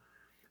wine bar,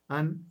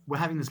 and we're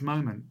having this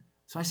moment.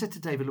 So I said to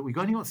David, look, we've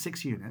only got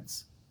 6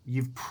 units.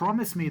 You've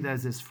promised me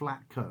there's this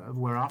flat curve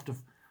where after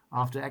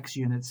X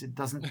units, it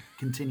doesn't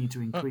continue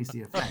to increase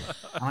the effect.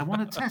 And I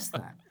want to test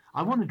that.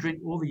 I want to drink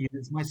all the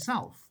units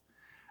myself.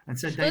 And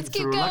so David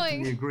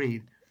reluctantly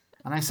agreed.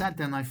 And I sat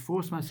down and I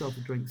forced myself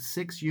to drink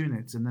 6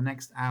 units in the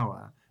next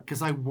hour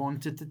because I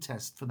wanted to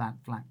test for that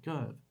flat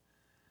curve.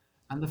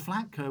 And the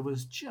flat curve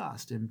was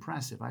just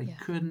impressive.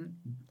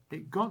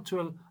 It got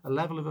to a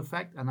level of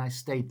effect and I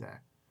stayed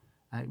there.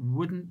 I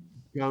wouldn't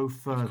go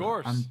further. Of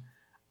course. And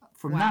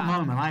from that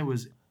moment,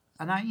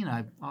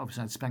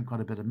 obviously I'd spent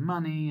quite a bit of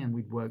money and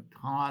we'd worked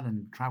hard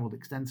and traveled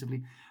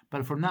extensively.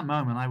 But from that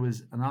moment, I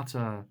was an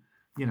utter,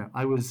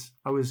 I was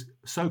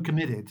so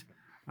committed,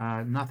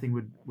 nothing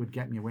would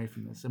get me away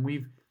from this. And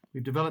we've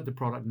developed the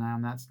product now,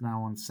 and that's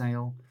now on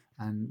sale.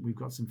 And we've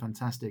got some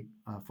fantastic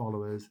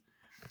followers.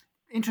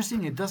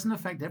 Interestingly, it doesn't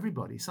affect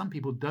everybody. Some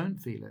people don't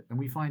feel it. And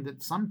we find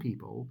that some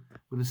people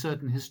with a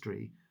certain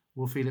history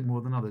will feel it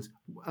more than others.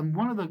 And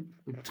one of the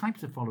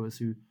types of followers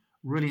who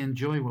really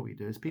enjoy what we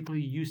do is people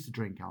who used to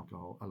drink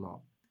alcohol a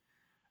lot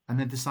and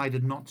then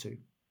decided not to.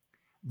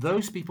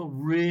 Those people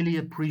really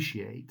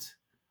appreciate,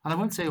 and I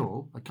won't say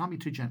all, I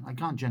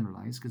can't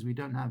generalize because we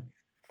don't have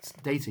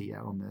data yet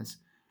on this,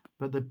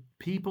 but the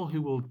people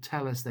who will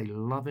tell us they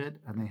love it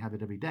and they have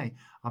it every day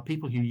are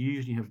people who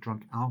usually have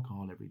drunk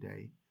alcohol every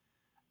day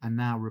and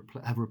now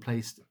have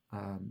replaced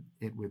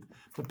it with,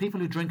 but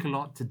people who drink a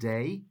lot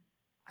today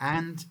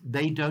and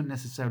they don't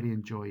necessarily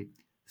enjoy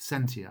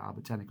Sentia, our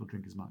botanical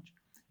drink, as much.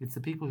 It's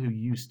the people who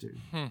used to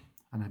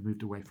and have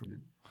moved away from it.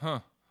 Huh.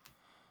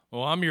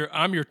 Well, I'm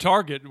your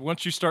target.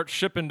 Once you start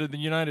shipping to the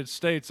United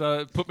States,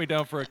 put me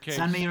down for a case.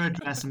 Send me your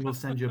address and we'll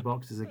send you a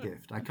box as a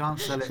gift. I can't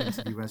sell it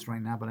into the US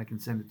right now, but I can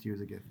send it to you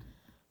as a gift.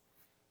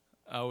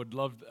 I would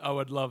love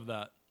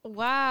that.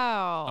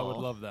 Wow. I would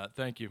love that.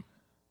 Thank you.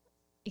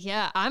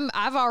 Yeah,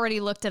 I've already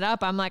looked it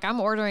up. I'm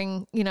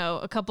ordering,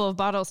 a couple of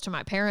bottles to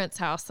my parents'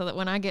 house so that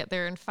when I get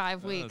there in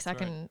 5 weeks, I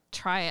can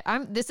try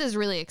it. This is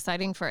really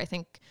exciting for, I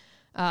think,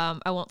 I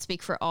won't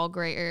speak for all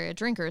gray area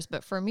drinkers,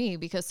 but for me,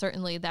 because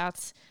certainly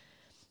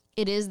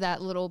it is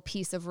that little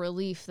piece of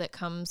relief that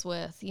comes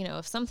with,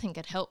 if something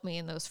could help me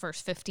in those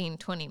first 15,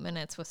 20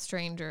 minutes with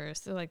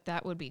strangers,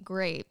 that would be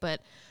great.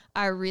 But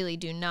I really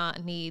do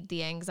not need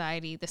the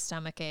anxiety, the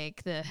stomach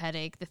ache, the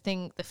headache,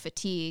 the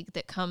fatigue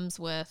that comes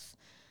with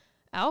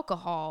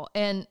alcohol.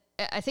 And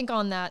I think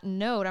on that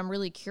note, I'm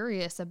really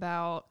curious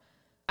about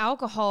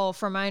alcohol.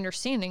 From my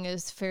understanding,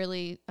 is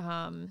fairly,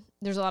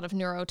 there's a lot of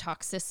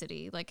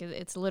neurotoxicity. Like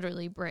it's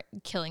literally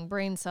killing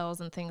brain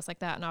cells and things like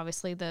that. And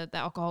obviously the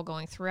alcohol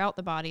going throughout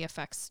the body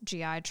affects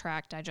GI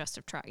tract,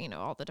 digestive tract,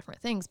 all the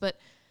different things. But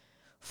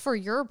for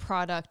your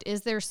product,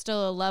 is there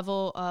still a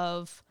level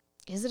of,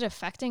 is it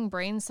affecting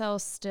brain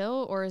cells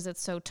still, or is it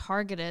so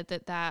targeted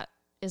that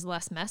is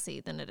less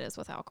messy than it is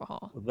with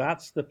alcohol?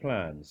 That's the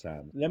plan,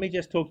 Sam. Let me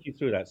just talk you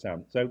through that,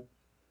 Sam. So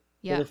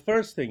the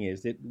first thing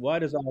is that why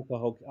does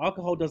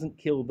alcohol doesn't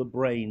kill the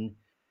brain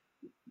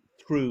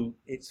through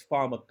its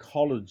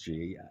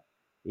pharmacology.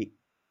 It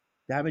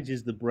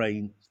damages the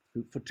brain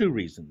for 2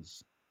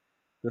 reasons.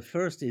 The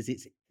first is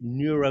its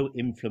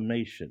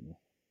neuroinflammation.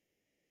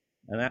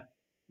 And that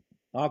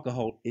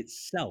alcohol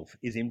itself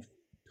is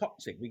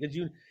toxic because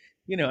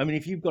I mean,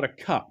 if you've got a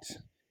cut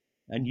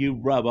and you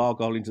rub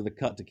alcohol into the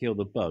cut to kill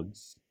the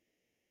bugs,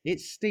 it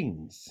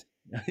stings.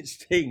 It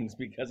stings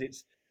because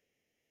it's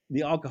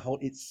the alcohol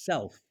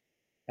itself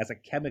as a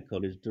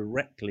chemical is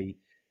directly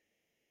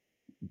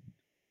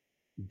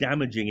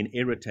damaging and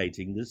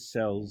irritating the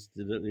cells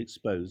that are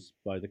exposed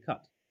by the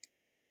cut.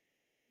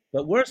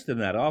 But worse than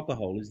that,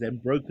 alcohol is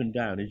then broken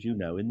down, as you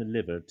know, in the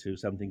liver to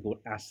something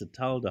called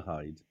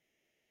acetaldehyde.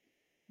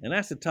 And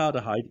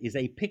acetaldehyde is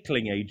a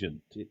pickling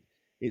agent.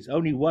 It's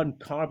only one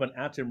carbon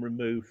atom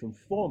removed from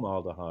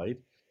formaldehyde,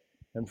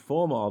 and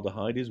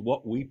formaldehyde is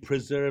what we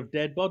preserve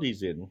dead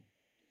bodies in.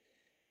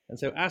 And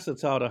so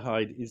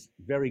acetaldehyde is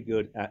very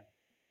good at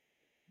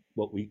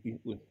what we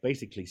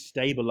basically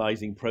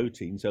stabilizing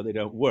proteins so they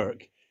don't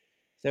work.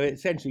 So it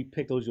essentially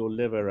pickles your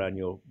liver and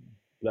your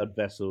blood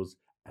vessels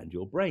and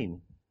your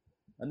brain.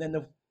 And then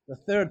the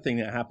third thing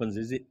that happens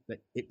is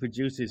it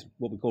produces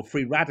what we call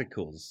free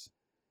radicals.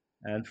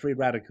 And free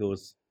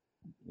radicals,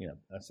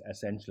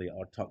 essentially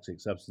are toxic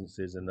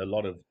substances, and a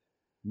lot of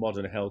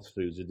modern health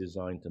foods are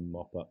designed to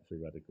mop up free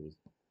radicals.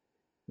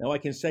 Now, I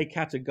can say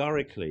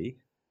categorically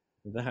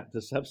that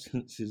the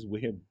substances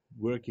we're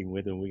working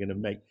with and we're going to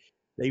make,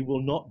 they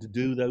will not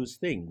do those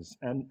things.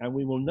 And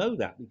we will know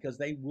that because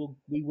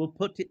we will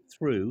put it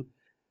through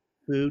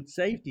food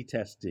safety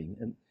testing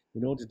and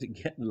in order to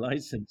get the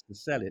license to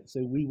sell it.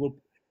 So we will,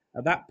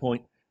 at that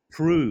point,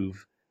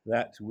 prove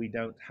that we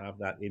don't have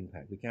that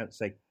impact. We can't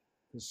say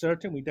for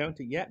certain we don't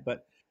yet,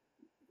 but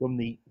from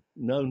the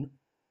known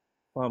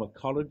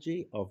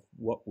pharmacology of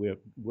what we're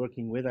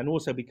working with, and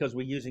also because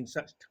we're using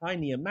such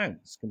tiny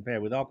amounts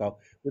compared with alcohol.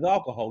 With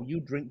alcohol, you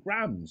drink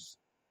grams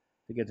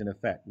to get an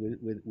effect.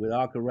 With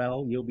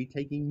Arcarel, you'll be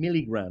taking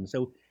milligrams,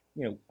 so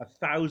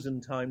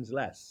 1,000 times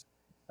less,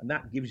 and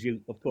that gives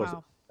you, of course,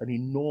 an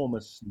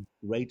enormous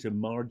greater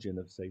margin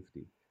of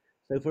safety.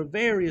 So for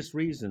various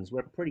reasons,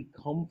 we're pretty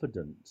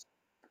confident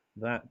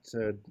that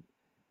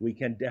we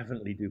can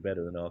definitely do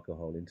better than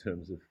alcohol in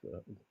terms of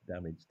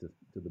damage to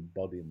the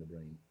body and the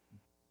brain.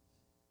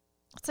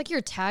 It's like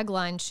your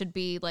tagline should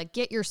be like,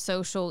 get your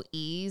social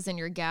ease and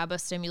your GABA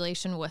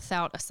stimulation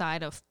without a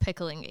side of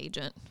pickling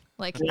agent.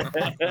 Like we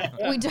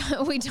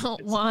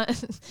don't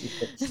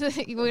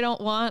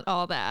want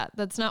all that.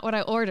 That's not what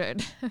I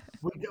ordered.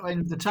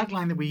 And the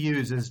tagline that we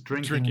use is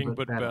drinking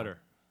but better.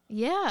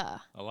 Yeah.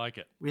 I like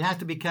it. We have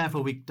to be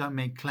careful we don't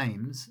make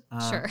claims.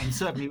 Sure. And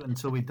certainly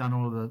until we've done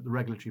all the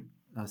regulatory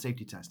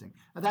safety testing.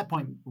 At that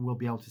point, we'll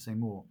be able to say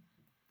more.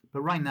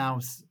 But right now,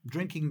 it's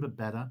drinking but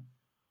better,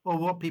 or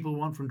what people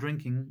want from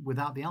drinking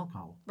without the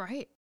alcohol.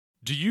 Right.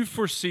 Do you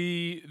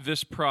foresee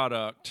this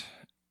product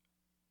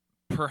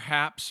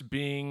perhaps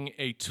being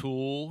a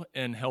tool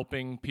in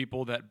helping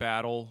people that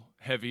battle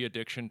heavy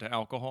addiction to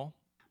alcohol?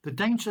 The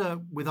danger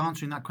with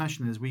answering that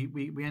question is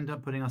we end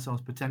up putting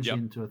ourselves potentially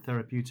into a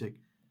therapeutic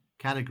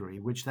category,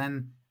 which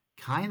then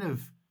kind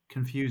of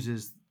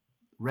confuses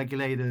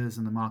regulators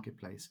and the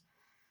marketplace.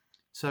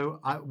 So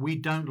we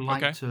don't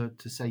like to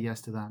say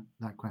yes to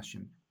that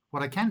question.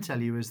 What I can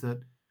tell you is that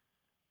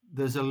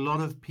there's a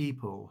lot of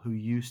people who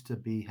used to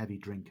be heavy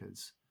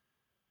drinkers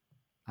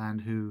and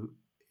who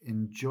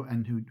enjoy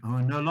and who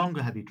are no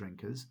longer heavy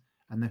drinkers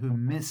and who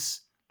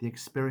miss the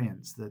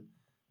experience that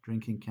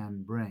drinking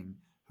can bring,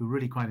 who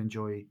really quite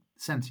enjoy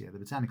Sentia, the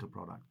botanical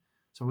product.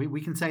 So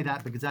we can say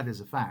that because that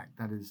is a fact.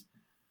 That is,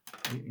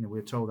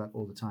 we're told that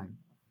all the time.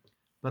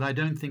 But I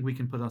don't think we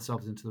can put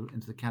ourselves into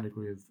the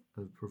category of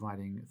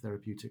providing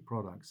therapeutic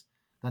products.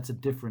 That's a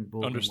different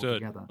ballgame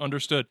altogether.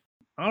 Understood.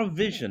 Our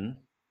vision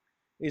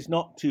is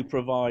not to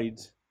provide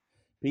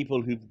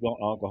people who've got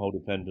alcohol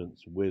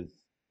dependence with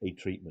a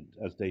treatment,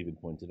 as David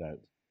pointed out.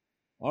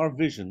 Our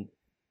vision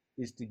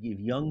is to give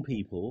young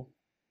people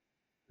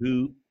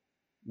who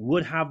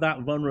would have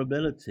that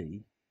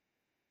vulnerability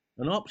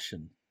an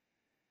option.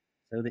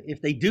 So that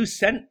if they do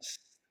sense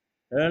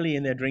early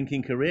in their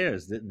drinking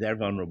careers that they're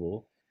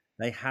vulnerable,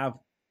 they have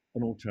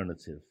an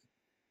alternative.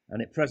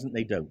 And at present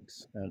they don't.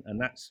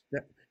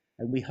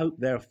 And we hope,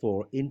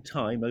 therefore, in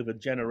time, over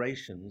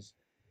generations,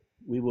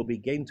 we will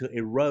begin to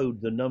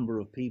erode the number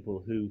of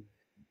people who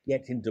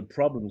get into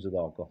problems with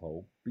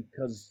alcohol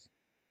because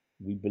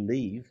we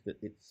believe that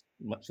it's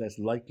much less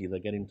likely they're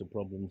getting into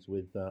problems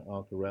with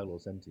Arcarel or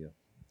Sentia.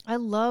 I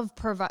love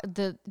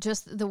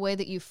just the way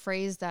that you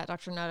phrase that,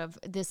 Dr. Nutt, of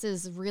this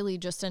is really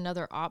just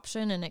another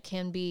option, and it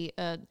can be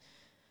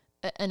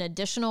an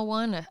additional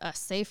one, a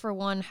safer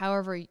one,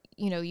 however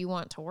you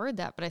want to word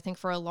that. But I think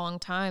for a long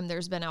time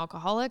there's been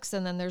alcoholics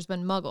and then there's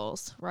been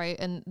muggles, right?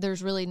 And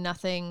there's really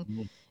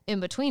nothing in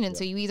between. And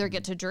so you either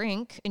get to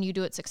drink and you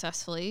do it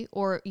successfully,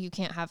 or you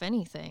can't have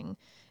anything.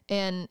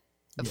 And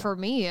for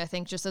me, I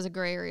think just as a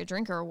gray area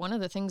drinker, one of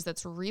the things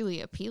that's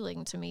really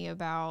appealing to me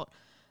about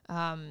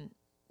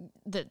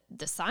the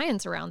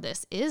science around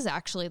this is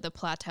actually the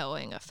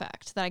plateauing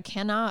effect, that I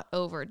cannot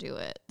overdo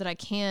it, that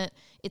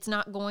it's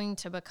not going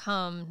to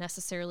become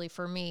necessarily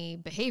for me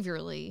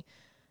behaviorally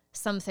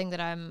something that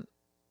I'm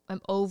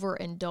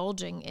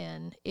overindulging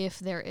in if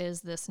there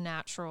is this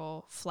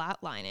natural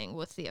flatlining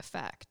with the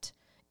effect.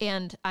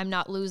 And I'm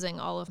not losing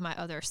all of my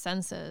other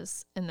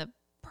senses in the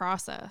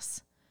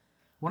process.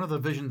 One of the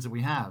visions that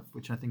we have,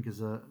 which I think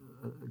is a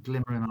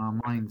glimmer in our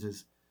minds,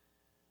 is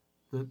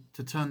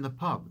to turn the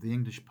pub, the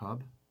English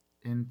pub,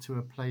 into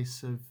a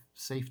place of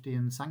safety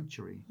and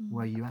sanctuary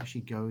where you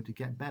actually go to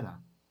get better,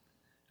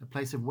 a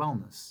place of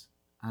wellness,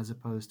 as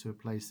opposed to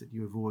a place that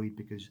you avoid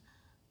because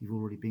you've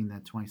already been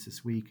there twice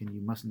this week and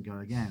you mustn't go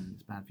again.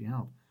 It's bad for your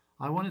health.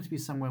 I want it to be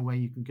somewhere where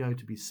you can go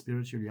to be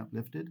spiritually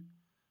uplifted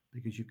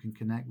because you can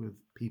connect with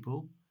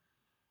people,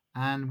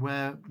 and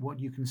where what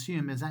you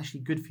consume is actually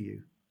good for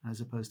you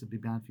as opposed to be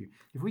bad for you.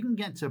 If we can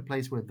get to a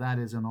place where that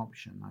is an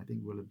option, I think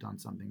we'll have done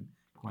something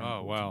quite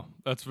important. Wow.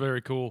 That's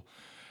very cool.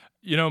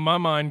 You know, my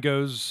mind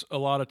goes a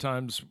lot of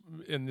times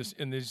in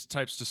these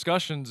types of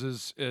discussions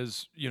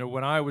is, you know,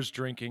 when I was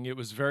drinking, it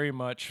was very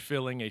much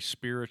filling a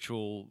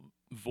spiritual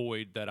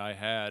void that I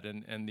had,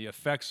 and the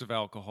effects of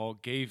alcohol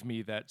gave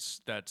me that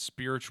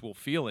spiritual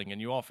feeling. And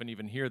you often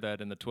even hear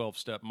that in the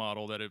 12-step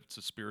model, that it's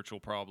a spiritual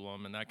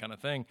problem and that kind of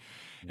thing.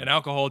 And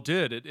alcohol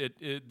did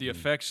it. The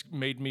effects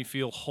made me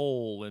feel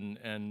whole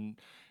and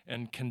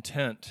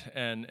content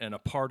and a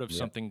part of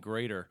something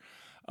greater.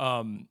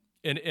 And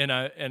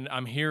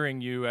I'm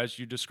hearing you as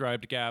you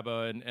described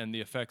GABA and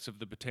the effects of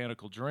the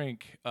botanical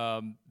drink.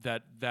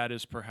 That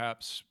is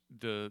perhaps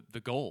the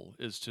goal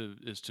is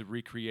to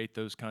recreate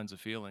those kinds of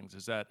feelings.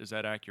 Is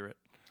that accurate?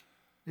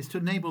 It's to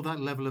enable that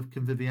level of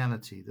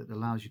conviviality that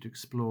allows you to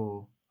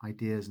explore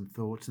ideas and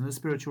thoughts and a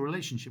spiritual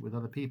relationship with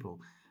other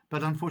people.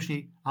 But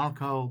unfortunately,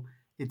 alcohol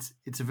it's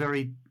a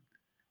very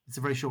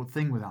short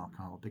thing with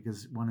alcohol,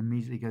 because one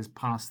immediately goes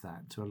past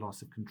that to a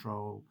loss of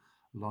control,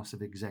 loss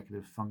of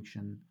executive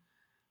function.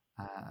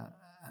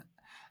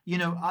 You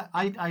know,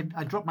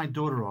 I dropped my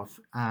daughter off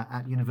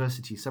at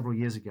university several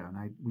years ago,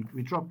 and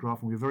we dropped her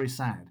off, and we were very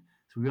sad.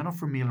 So we went off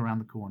for a meal around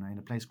the corner in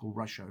a place called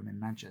Rusholme in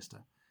Manchester,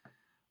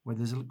 where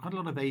there's quite a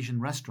lot of Asian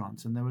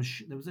restaurants, and there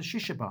was a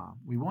shisha bar.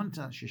 We went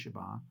to that shisha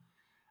bar,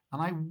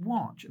 and I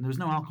watched, and there was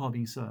no alcohol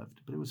being served,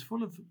 but it was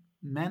full of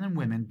men and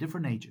women,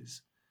 different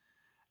ages,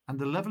 and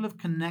the level of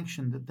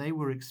connection that they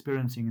were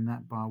experiencing in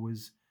that bar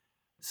was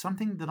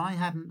something that I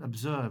hadn't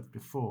observed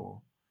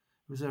before.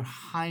 It was a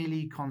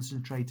highly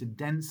concentrated,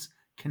 dense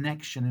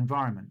connection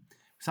environment.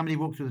 Somebody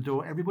walked through the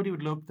door, everybody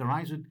would look, their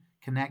eyes would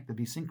connect, they'd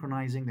be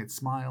synchronizing, they'd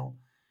smile.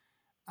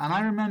 And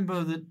I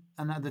remember that,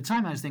 and at the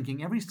time I was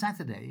thinking every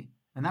Saturday,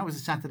 and that was a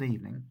Saturday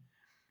evening,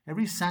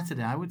 every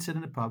Saturday I would sit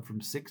in a pub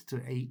from 6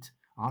 to 8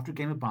 after a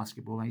game of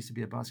basketball. I used to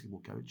be a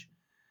basketball coach.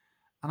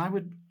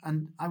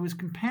 And I was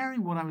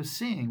comparing what I was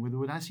seeing with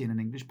what I see in an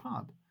English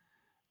pub.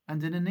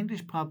 And in an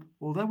English pub,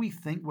 although we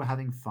think we're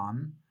having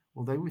fun,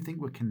 although we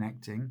think we're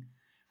connecting,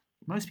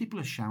 most people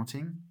are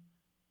shouting.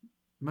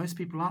 Most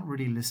people aren't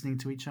really listening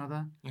to each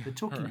other. They're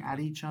talking at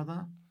each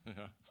other.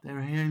 Yeah.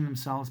 They're hearing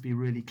themselves be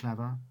really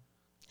clever.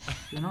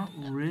 It's not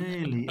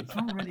really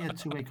a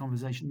two-way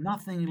conversation.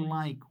 Nothing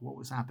like what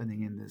was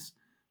happening in this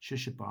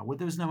shisha bar, where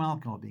there was no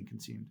alcohol being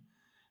consumed.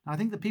 Now, I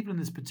think the people in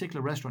this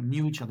particular restaurant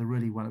knew each other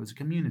really well. It was a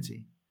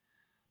community.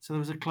 So there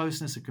was a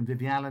closeness, a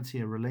conviviality,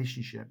 a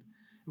relationship.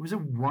 It was a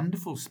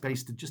wonderful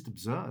space to just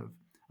observe.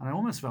 And I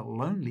almost felt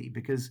lonely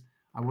because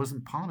I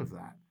wasn't part of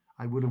that.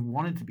 I would have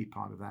wanted to be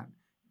part of that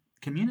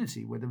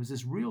community where there was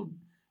this real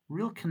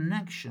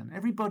connection.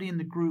 Everybody in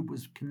the group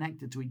was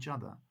connected to each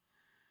other.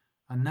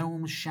 And no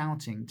one was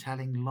shouting,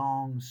 telling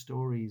long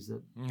stories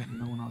that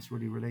no one else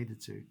really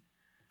related to.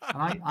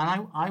 And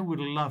I would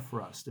love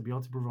for us to be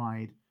able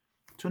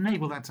to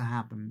enable that to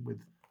happen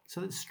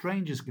so that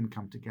strangers can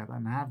come together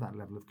and have that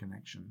level of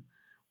connection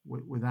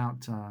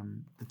without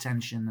the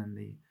tension and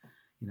the,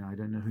 I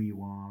don't know who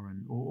you are,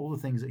 and all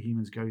the things that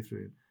humans go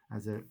through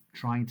as they're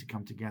trying to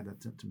come together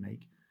to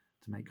make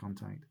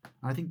contact.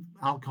 And I think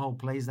alcohol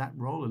plays that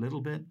role a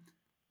little bit,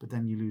 but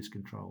then you lose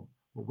control.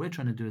 What we're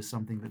trying to do is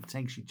something that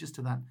takes you just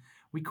to that.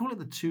 We call it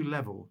the 2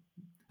 level.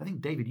 I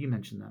think, David, you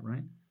mentioned that,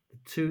 right?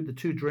 The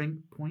two drink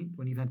point,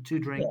 when you've had 2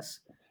 drinks,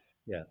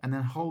 yeah, and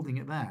then holding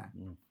it there.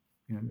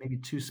 Maybe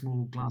 2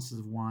 small glasses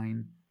of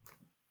wine,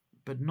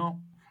 and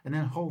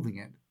then holding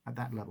it at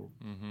that level.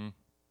 Mm-hmm.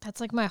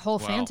 That's like my whole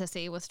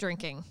fantasy with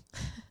drinking.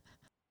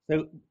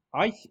 So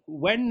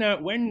when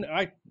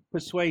I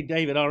persuade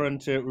David Oren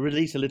to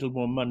release a little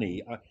more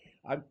money,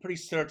 I'm pretty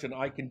certain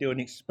I can do an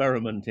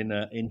experiment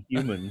in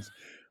humans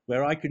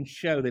where I can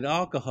show that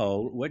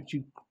alcohol, once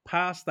you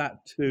pass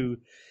that 2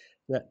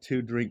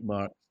 drink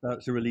mark,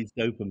 starts to release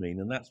dopamine,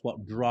 and that's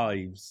what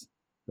drives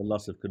the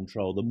loss of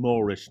control, the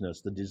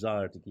moorishness, the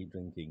desire to keep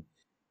drinking.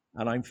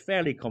 And I'm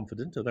fairly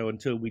confident, although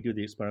until we do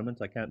the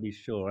experiment, I can't be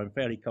sure. I'm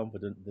fairly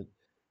confident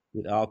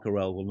that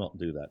alcohol will not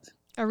do that.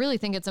 I really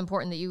think it's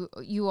important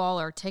that you all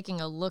are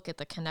taking a look at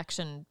the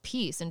connection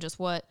piece and just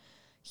what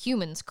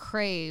humans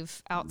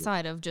crave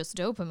outside of just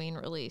dopamine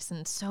release.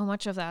 And so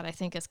much of that, I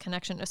think, is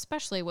connection,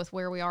 especially with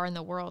where we are in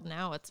the world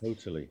now. It's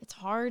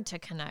hard to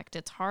connect.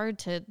 It's hard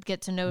to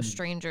get to know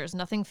strangers.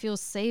 Nothing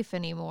feels safe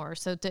anymore.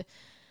 So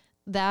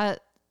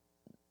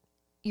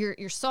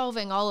you're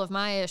solving all of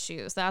my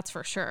issues, that's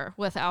for sure,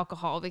 with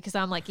alcohol, because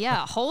I'm like,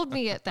 yeah, hold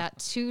me at that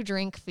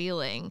 2-drink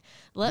feeling.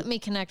 Let me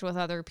connect with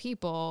other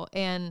people.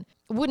 And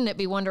wouldn't it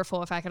be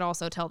wonderful if I could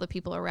also tell the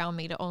people around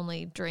me to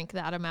only drink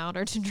that amount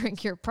or to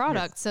drink your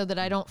product, so that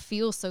I don't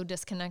feel so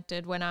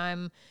disconnected when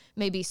I'm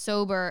maybe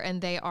sober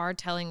and they are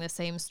telling the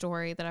same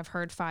story that I've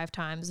heard 5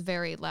 times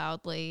very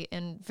loudly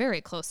and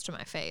very close to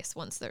my face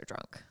once they're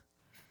drunk.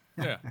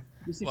 Yeah,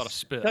 This a lot is of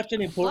spit. such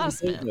an important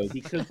point, though,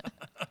 because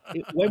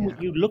when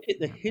you look at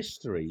the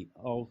history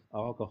of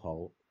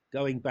alcohol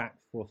going back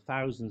for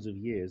thousands of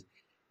years,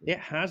 it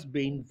has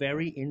been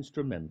very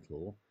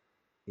instrumental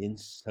in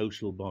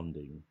social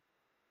bonding.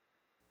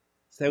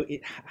 So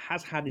it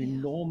has had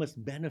enormous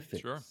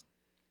benefits. Sure.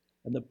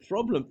 And the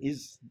problem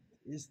is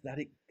that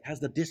it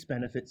has the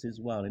disbenefits as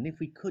well. And if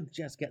we could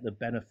just get the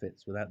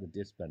benefits without the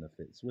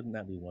disbenefits, wouldn't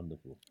that be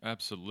wonderful?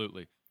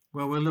 Absolutely.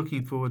 Well, we're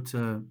looking forward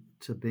to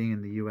being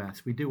in the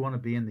US. We do want to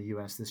be in the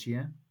US this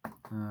year.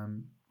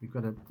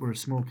 We're a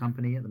small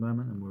company at the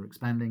moment, and we're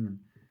expanding, and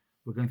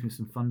we're going through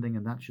some funding,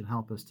 and that should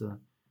help us to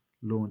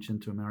launch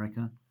into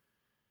America.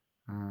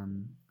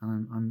 And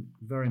I'm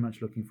very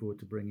much looking forward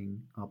to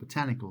bringing our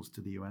botanicals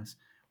to the US.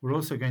 We're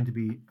also going to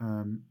be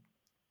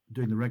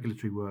doing the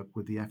regulatory work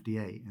with the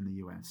FDA in the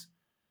US.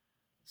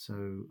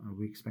 So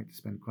we expect to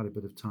spend quite a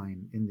bit of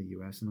time in the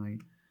US, and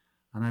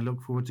I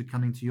look forward to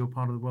coming to your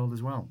part of the world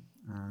as well.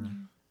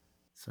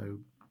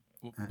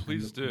 Well,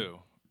 please do.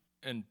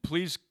 And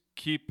please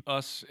keep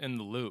us in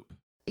the loop.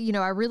 You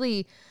know, I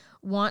really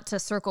want to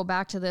circle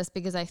back to this,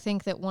 because I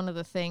think that one of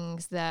the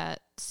things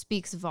that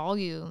speaks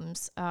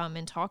volumes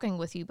in talking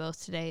with you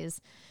both today is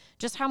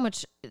just how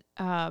much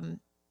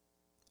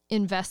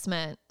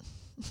investment,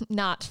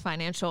 not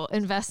financial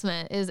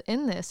investment, is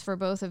in this for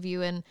both of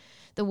you, and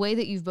the way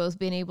that you've both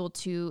been able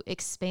to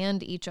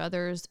expand each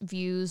other's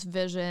views,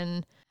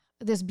 vision,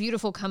 this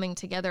beautiful coming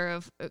together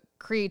of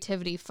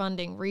creativity,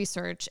 funding,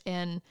 research,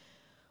 and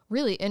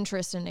really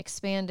interest in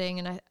expanding.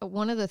 And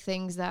one of the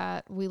things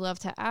that we love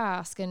to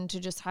ask and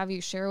to just have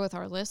you share with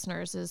our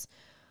listeners is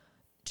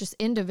just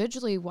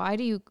individually, why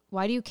do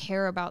you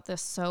care about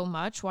this so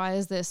much? Why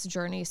is this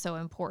journey so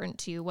important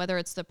to you, whether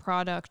it's the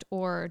product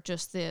or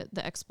just the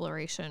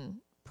exploration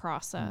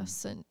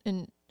process?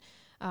 And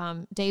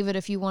David,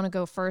 if you want to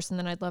go first, and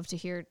then I'd love to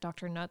hear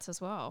Dr. Nutt's as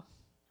well.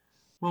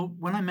 Well,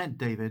 when I met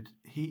David,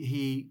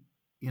 he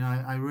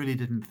I really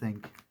didn't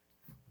think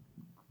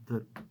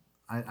that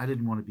I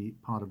didn't want to be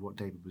part of what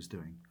David was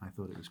doing. I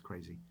thought it was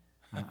crazy.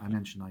 I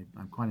mentioned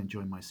I'm quite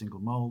enjoying my single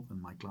malt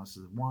and my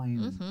glasses of wine.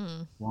 Mm-hmm.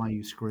 And why are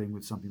you screwing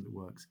with something that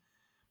works?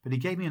 But he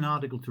gave me an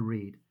article to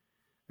read.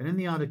 And in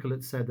the article,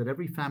 it said that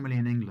every family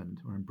in England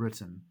or in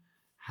Britain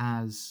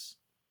has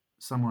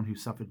someone who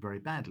suffered very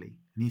badly.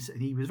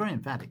 And he was very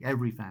emphatic,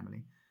 every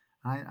family.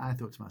 I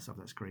thought to myself,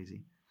 that's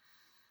crazy.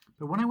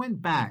 But when I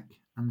went back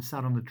and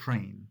sat on the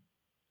train,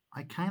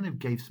 I kind of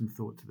gave some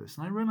thought to this.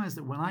 And I realized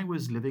that when I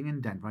was living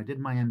in Denver, I did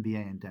my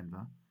MBA in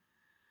Denver,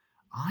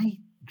 I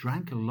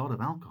drank a lot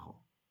of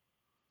alcohol.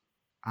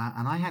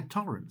 And I had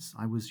tolerance.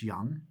 I was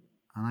young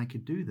and I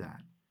could do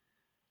that.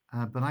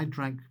 But I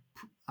drank,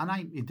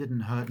 and it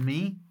didn't hurt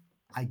me.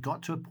 I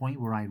got to a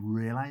point where I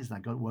realized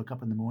woke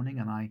up in the morning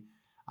and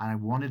I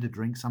wanted to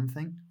drink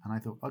something. And I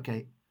thought,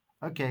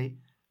 okay,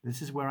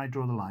 this is where I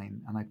draw the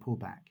line, and I pull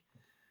back.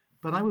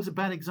 But I was a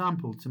bad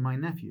example to my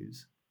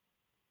nephews.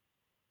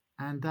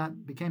 And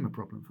that became a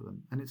problem for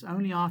them. And it's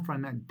only after I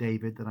met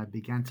David that I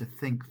began to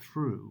think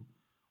through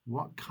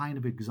what kind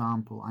of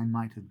example I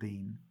might have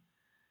been.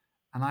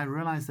 And I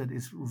realized that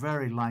it's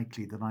very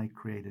likely that I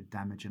created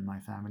damage in my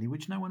family,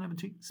 which no one ever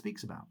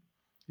speaks about.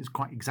 It's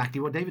quite exactly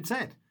what David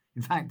said.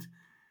 In fact,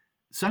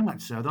 so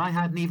much so that I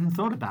hadn't even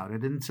thought about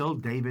it until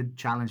David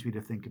challenged me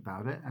to think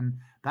about it. And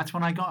that's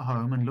when I got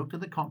home and looked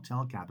at the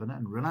cocktail cabinet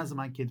and realized that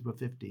my kids were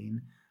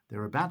 15. They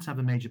were about to have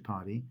a major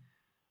party.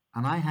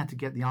 And I had to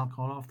get the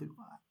alcohol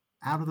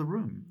out of the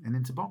room and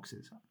into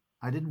boxes.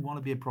 I didn't want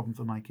to be a problem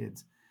for my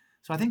kids.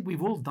 So I think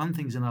we've all done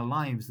things in our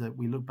lives that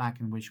we look back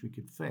and wish we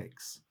could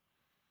fix.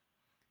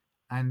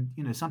 And,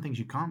 some things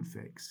you can't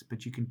fix,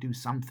 but you can do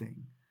something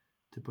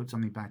to put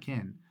something back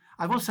in.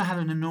 I've also had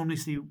an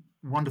enormously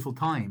wonderful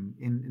time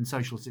in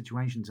social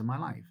situations in my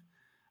life.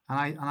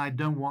 And I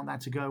don't want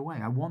that to go away.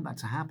 I want that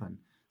to happen.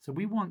 So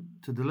we want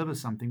to deliver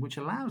something which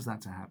allows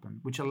that to happen,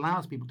 which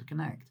allows people to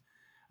connect.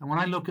 And when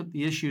I look at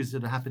the issues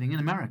that are happening in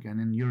America and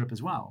in Europe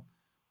as well,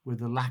 with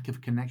the lack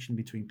of connection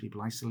between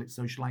people,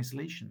 social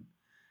isolation,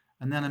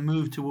 and then a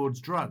move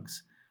towards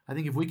drugs. I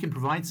think if we can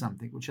provide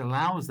something which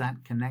allows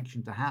that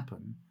connection to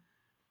happen,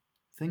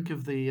 think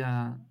of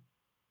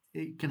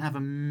it can have a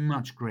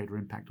much greater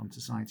impact on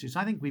society. So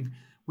I think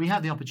we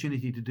have the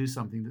opportunity to do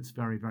something that's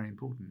very, very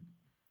important.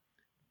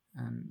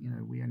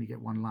 And, we only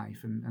get one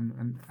life,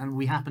 and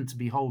we happen to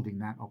be holding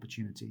that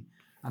opportunity.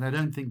 And I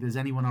don't think there's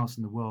anyone else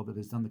in the world that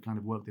has done the kind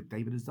of work that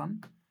David has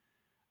done.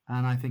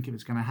 And I think if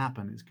it's going to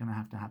happen, it's going to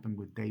have to happen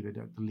with David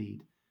at the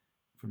lead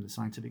from the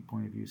scientific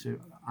point of view. So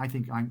I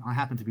think I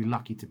happen to be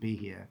lucky to be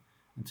here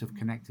and to have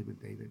connected with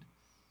David.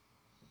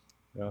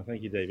 Well,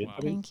 thank you, David. Wow.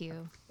 Thank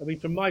you.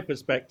 From my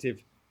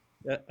perspective,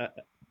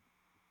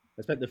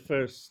 I spent the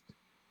first,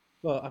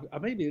 well,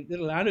 maybe a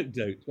little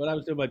anecdote. When I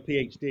was doing my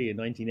PhD in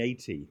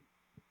 1980,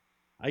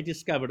 I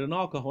discovered an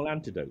alcohol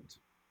antidote.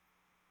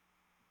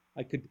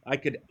 I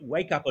could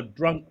wake up a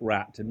drunk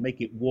rat and make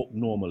it walk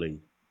normally,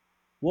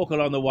 walk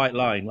along the white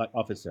line like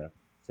officer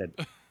said.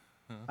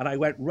 And I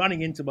went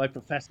running into my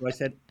professor. I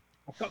said,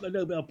 I've got the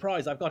Nobel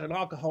Prize. I've got an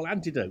alcohol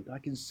antidote. I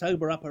can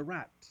sober up a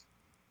rat.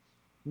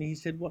 And he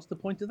said, what's the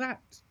point of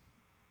that?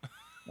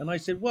 And I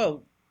said,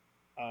 well,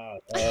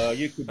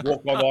 you could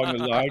walk along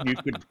the line. You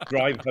could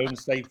drive home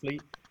safely.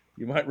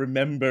 You might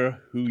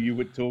remember who you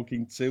were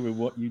talking to and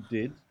what you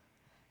did.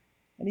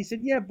 And he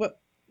said, yeah, but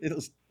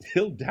it'll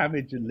still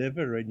damage your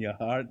liver and your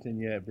heart and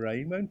your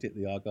brain, won't it,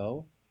 the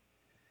alcohol?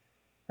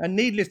 And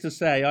needless to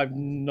say, I've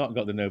not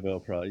got the Nobel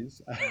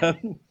Prize.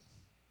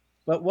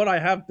 But what I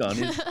have done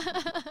is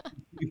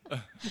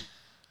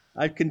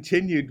I've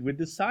continued with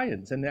the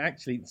science. And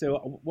actually,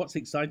 so what's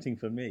exciting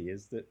for me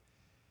is that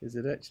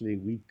actually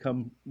we've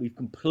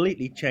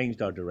completely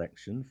changed our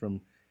direction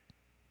from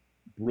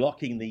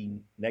blocking the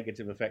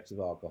negative effects of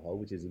alcohol,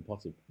 which is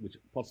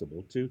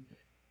possible, to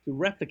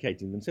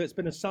replicating them. So it's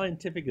been a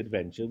scientific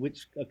adventure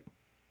which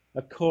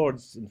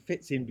accords and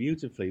fits in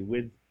beautifully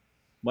with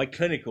my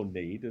clinical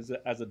need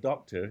as a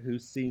doctor who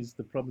sees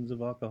the problems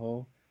of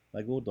alcohol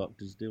like all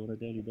doctors do on a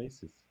daily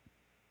basis.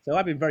 So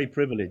I've been very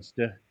privileged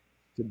to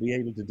be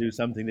able to do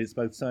something that's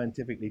both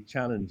scientifically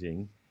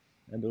challenging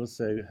and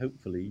also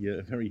hopefully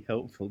very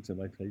helpful to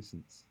my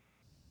patients.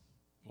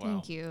 Wow.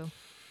 Thank you.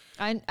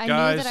 I knew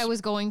that I was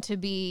going to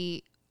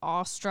be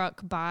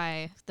awestruck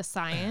by the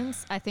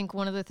science. I think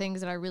one of the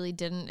things that I really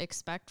didn't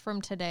expect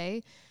from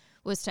today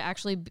was to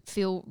actually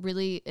feel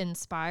really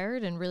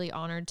inspired and really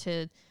honored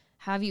to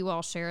have you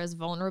all share as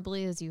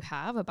vulnerably as you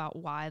have about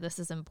why this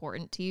is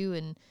important to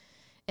you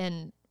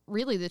and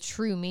really the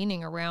true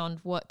meaning around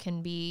what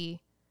can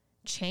be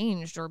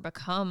changed or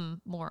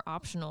become more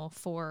optional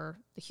for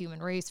the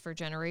human race for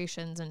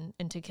generations and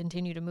to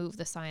continue to move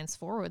the science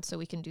forward so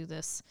we can do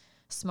this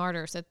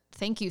smarter. So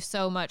thank you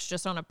so much,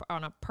 just on a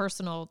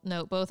personal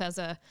note, both as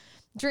a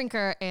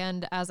drinker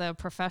and as a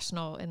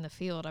professional in the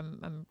field.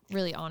 I'm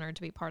really honored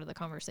to be part of the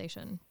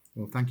conversation.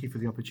 Well, thank you for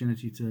the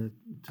opportunity to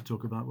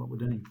talk about what we're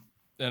doing.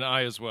 And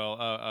I as well,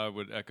 I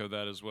would echo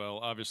that as well.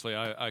 Obviously,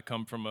 I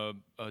come from a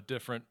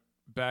different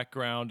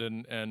background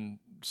and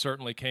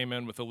certainly came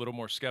in with a little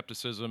more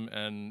skepticism,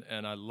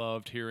 and I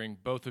loved hearing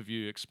both of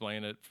you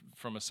explain it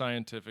from a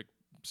scientific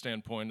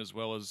standpoint as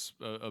well as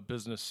a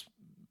business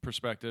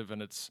perspective,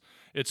 and it's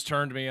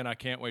turned me, and I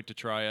can't wait to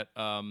try it.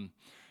 I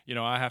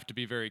have to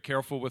be very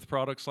careful with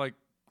products like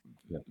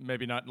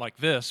maybe not like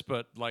this,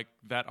 but like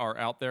that are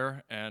out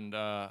there, and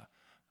I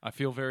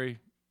feel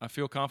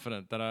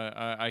confident that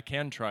I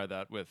can try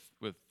that with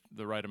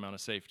the right amount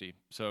of safety.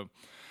 So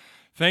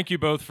thank you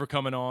both for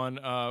coming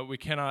on. We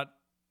cannot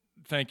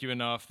thank you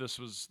enough. This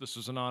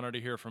was an honor to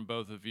hear from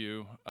both of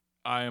you.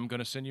 I am going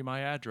to send you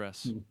my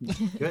address.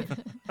 Good.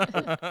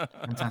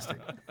 Fantastic.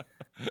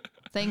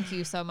 Thank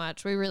you so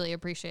much. We really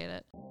appreciate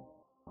it.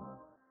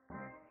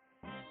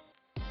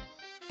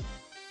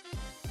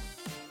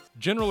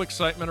 General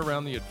excitement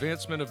around the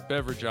advancement of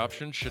beverage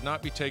options should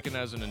not be taken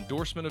as an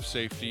endorsement of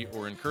safety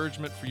or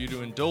encouragement for you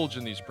to indulge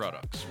in these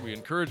products. We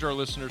encourage our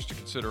listeners to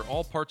consider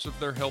all parts of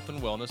their health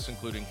and wellness,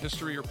 including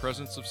history or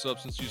presence of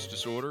substance use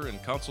disorder,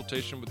 and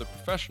consultation with a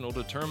professional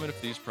to determine if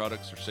these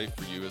products are safe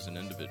for you as an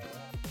individual.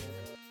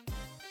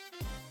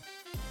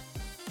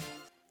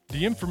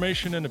 The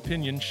information and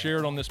opinions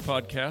shared on this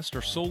podcast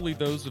are solely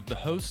those of the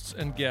hosts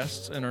and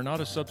guests and are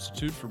not a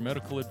substitute for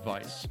medical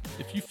advice.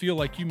 If you feel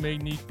like you may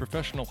need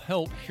professional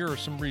help, here are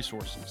some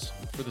resources.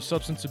 For the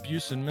Substance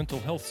Abuse and Mental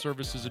Health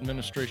Services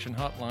Administration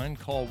hotline,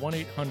 call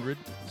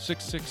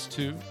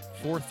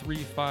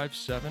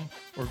 1-800-662-4357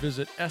 or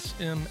visit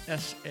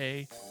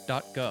smsa.gov.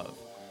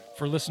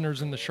 For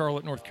listeners in the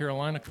Charlotte, North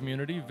Carolina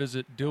community,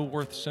 visit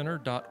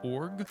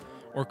dilworthcenter.org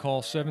or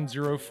call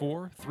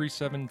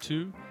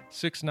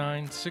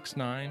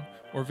 704-372-6969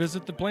 or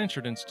visit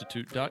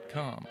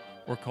theblanchardinstitute.com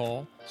or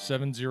call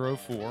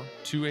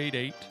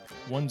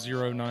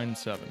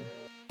 704-288-1097.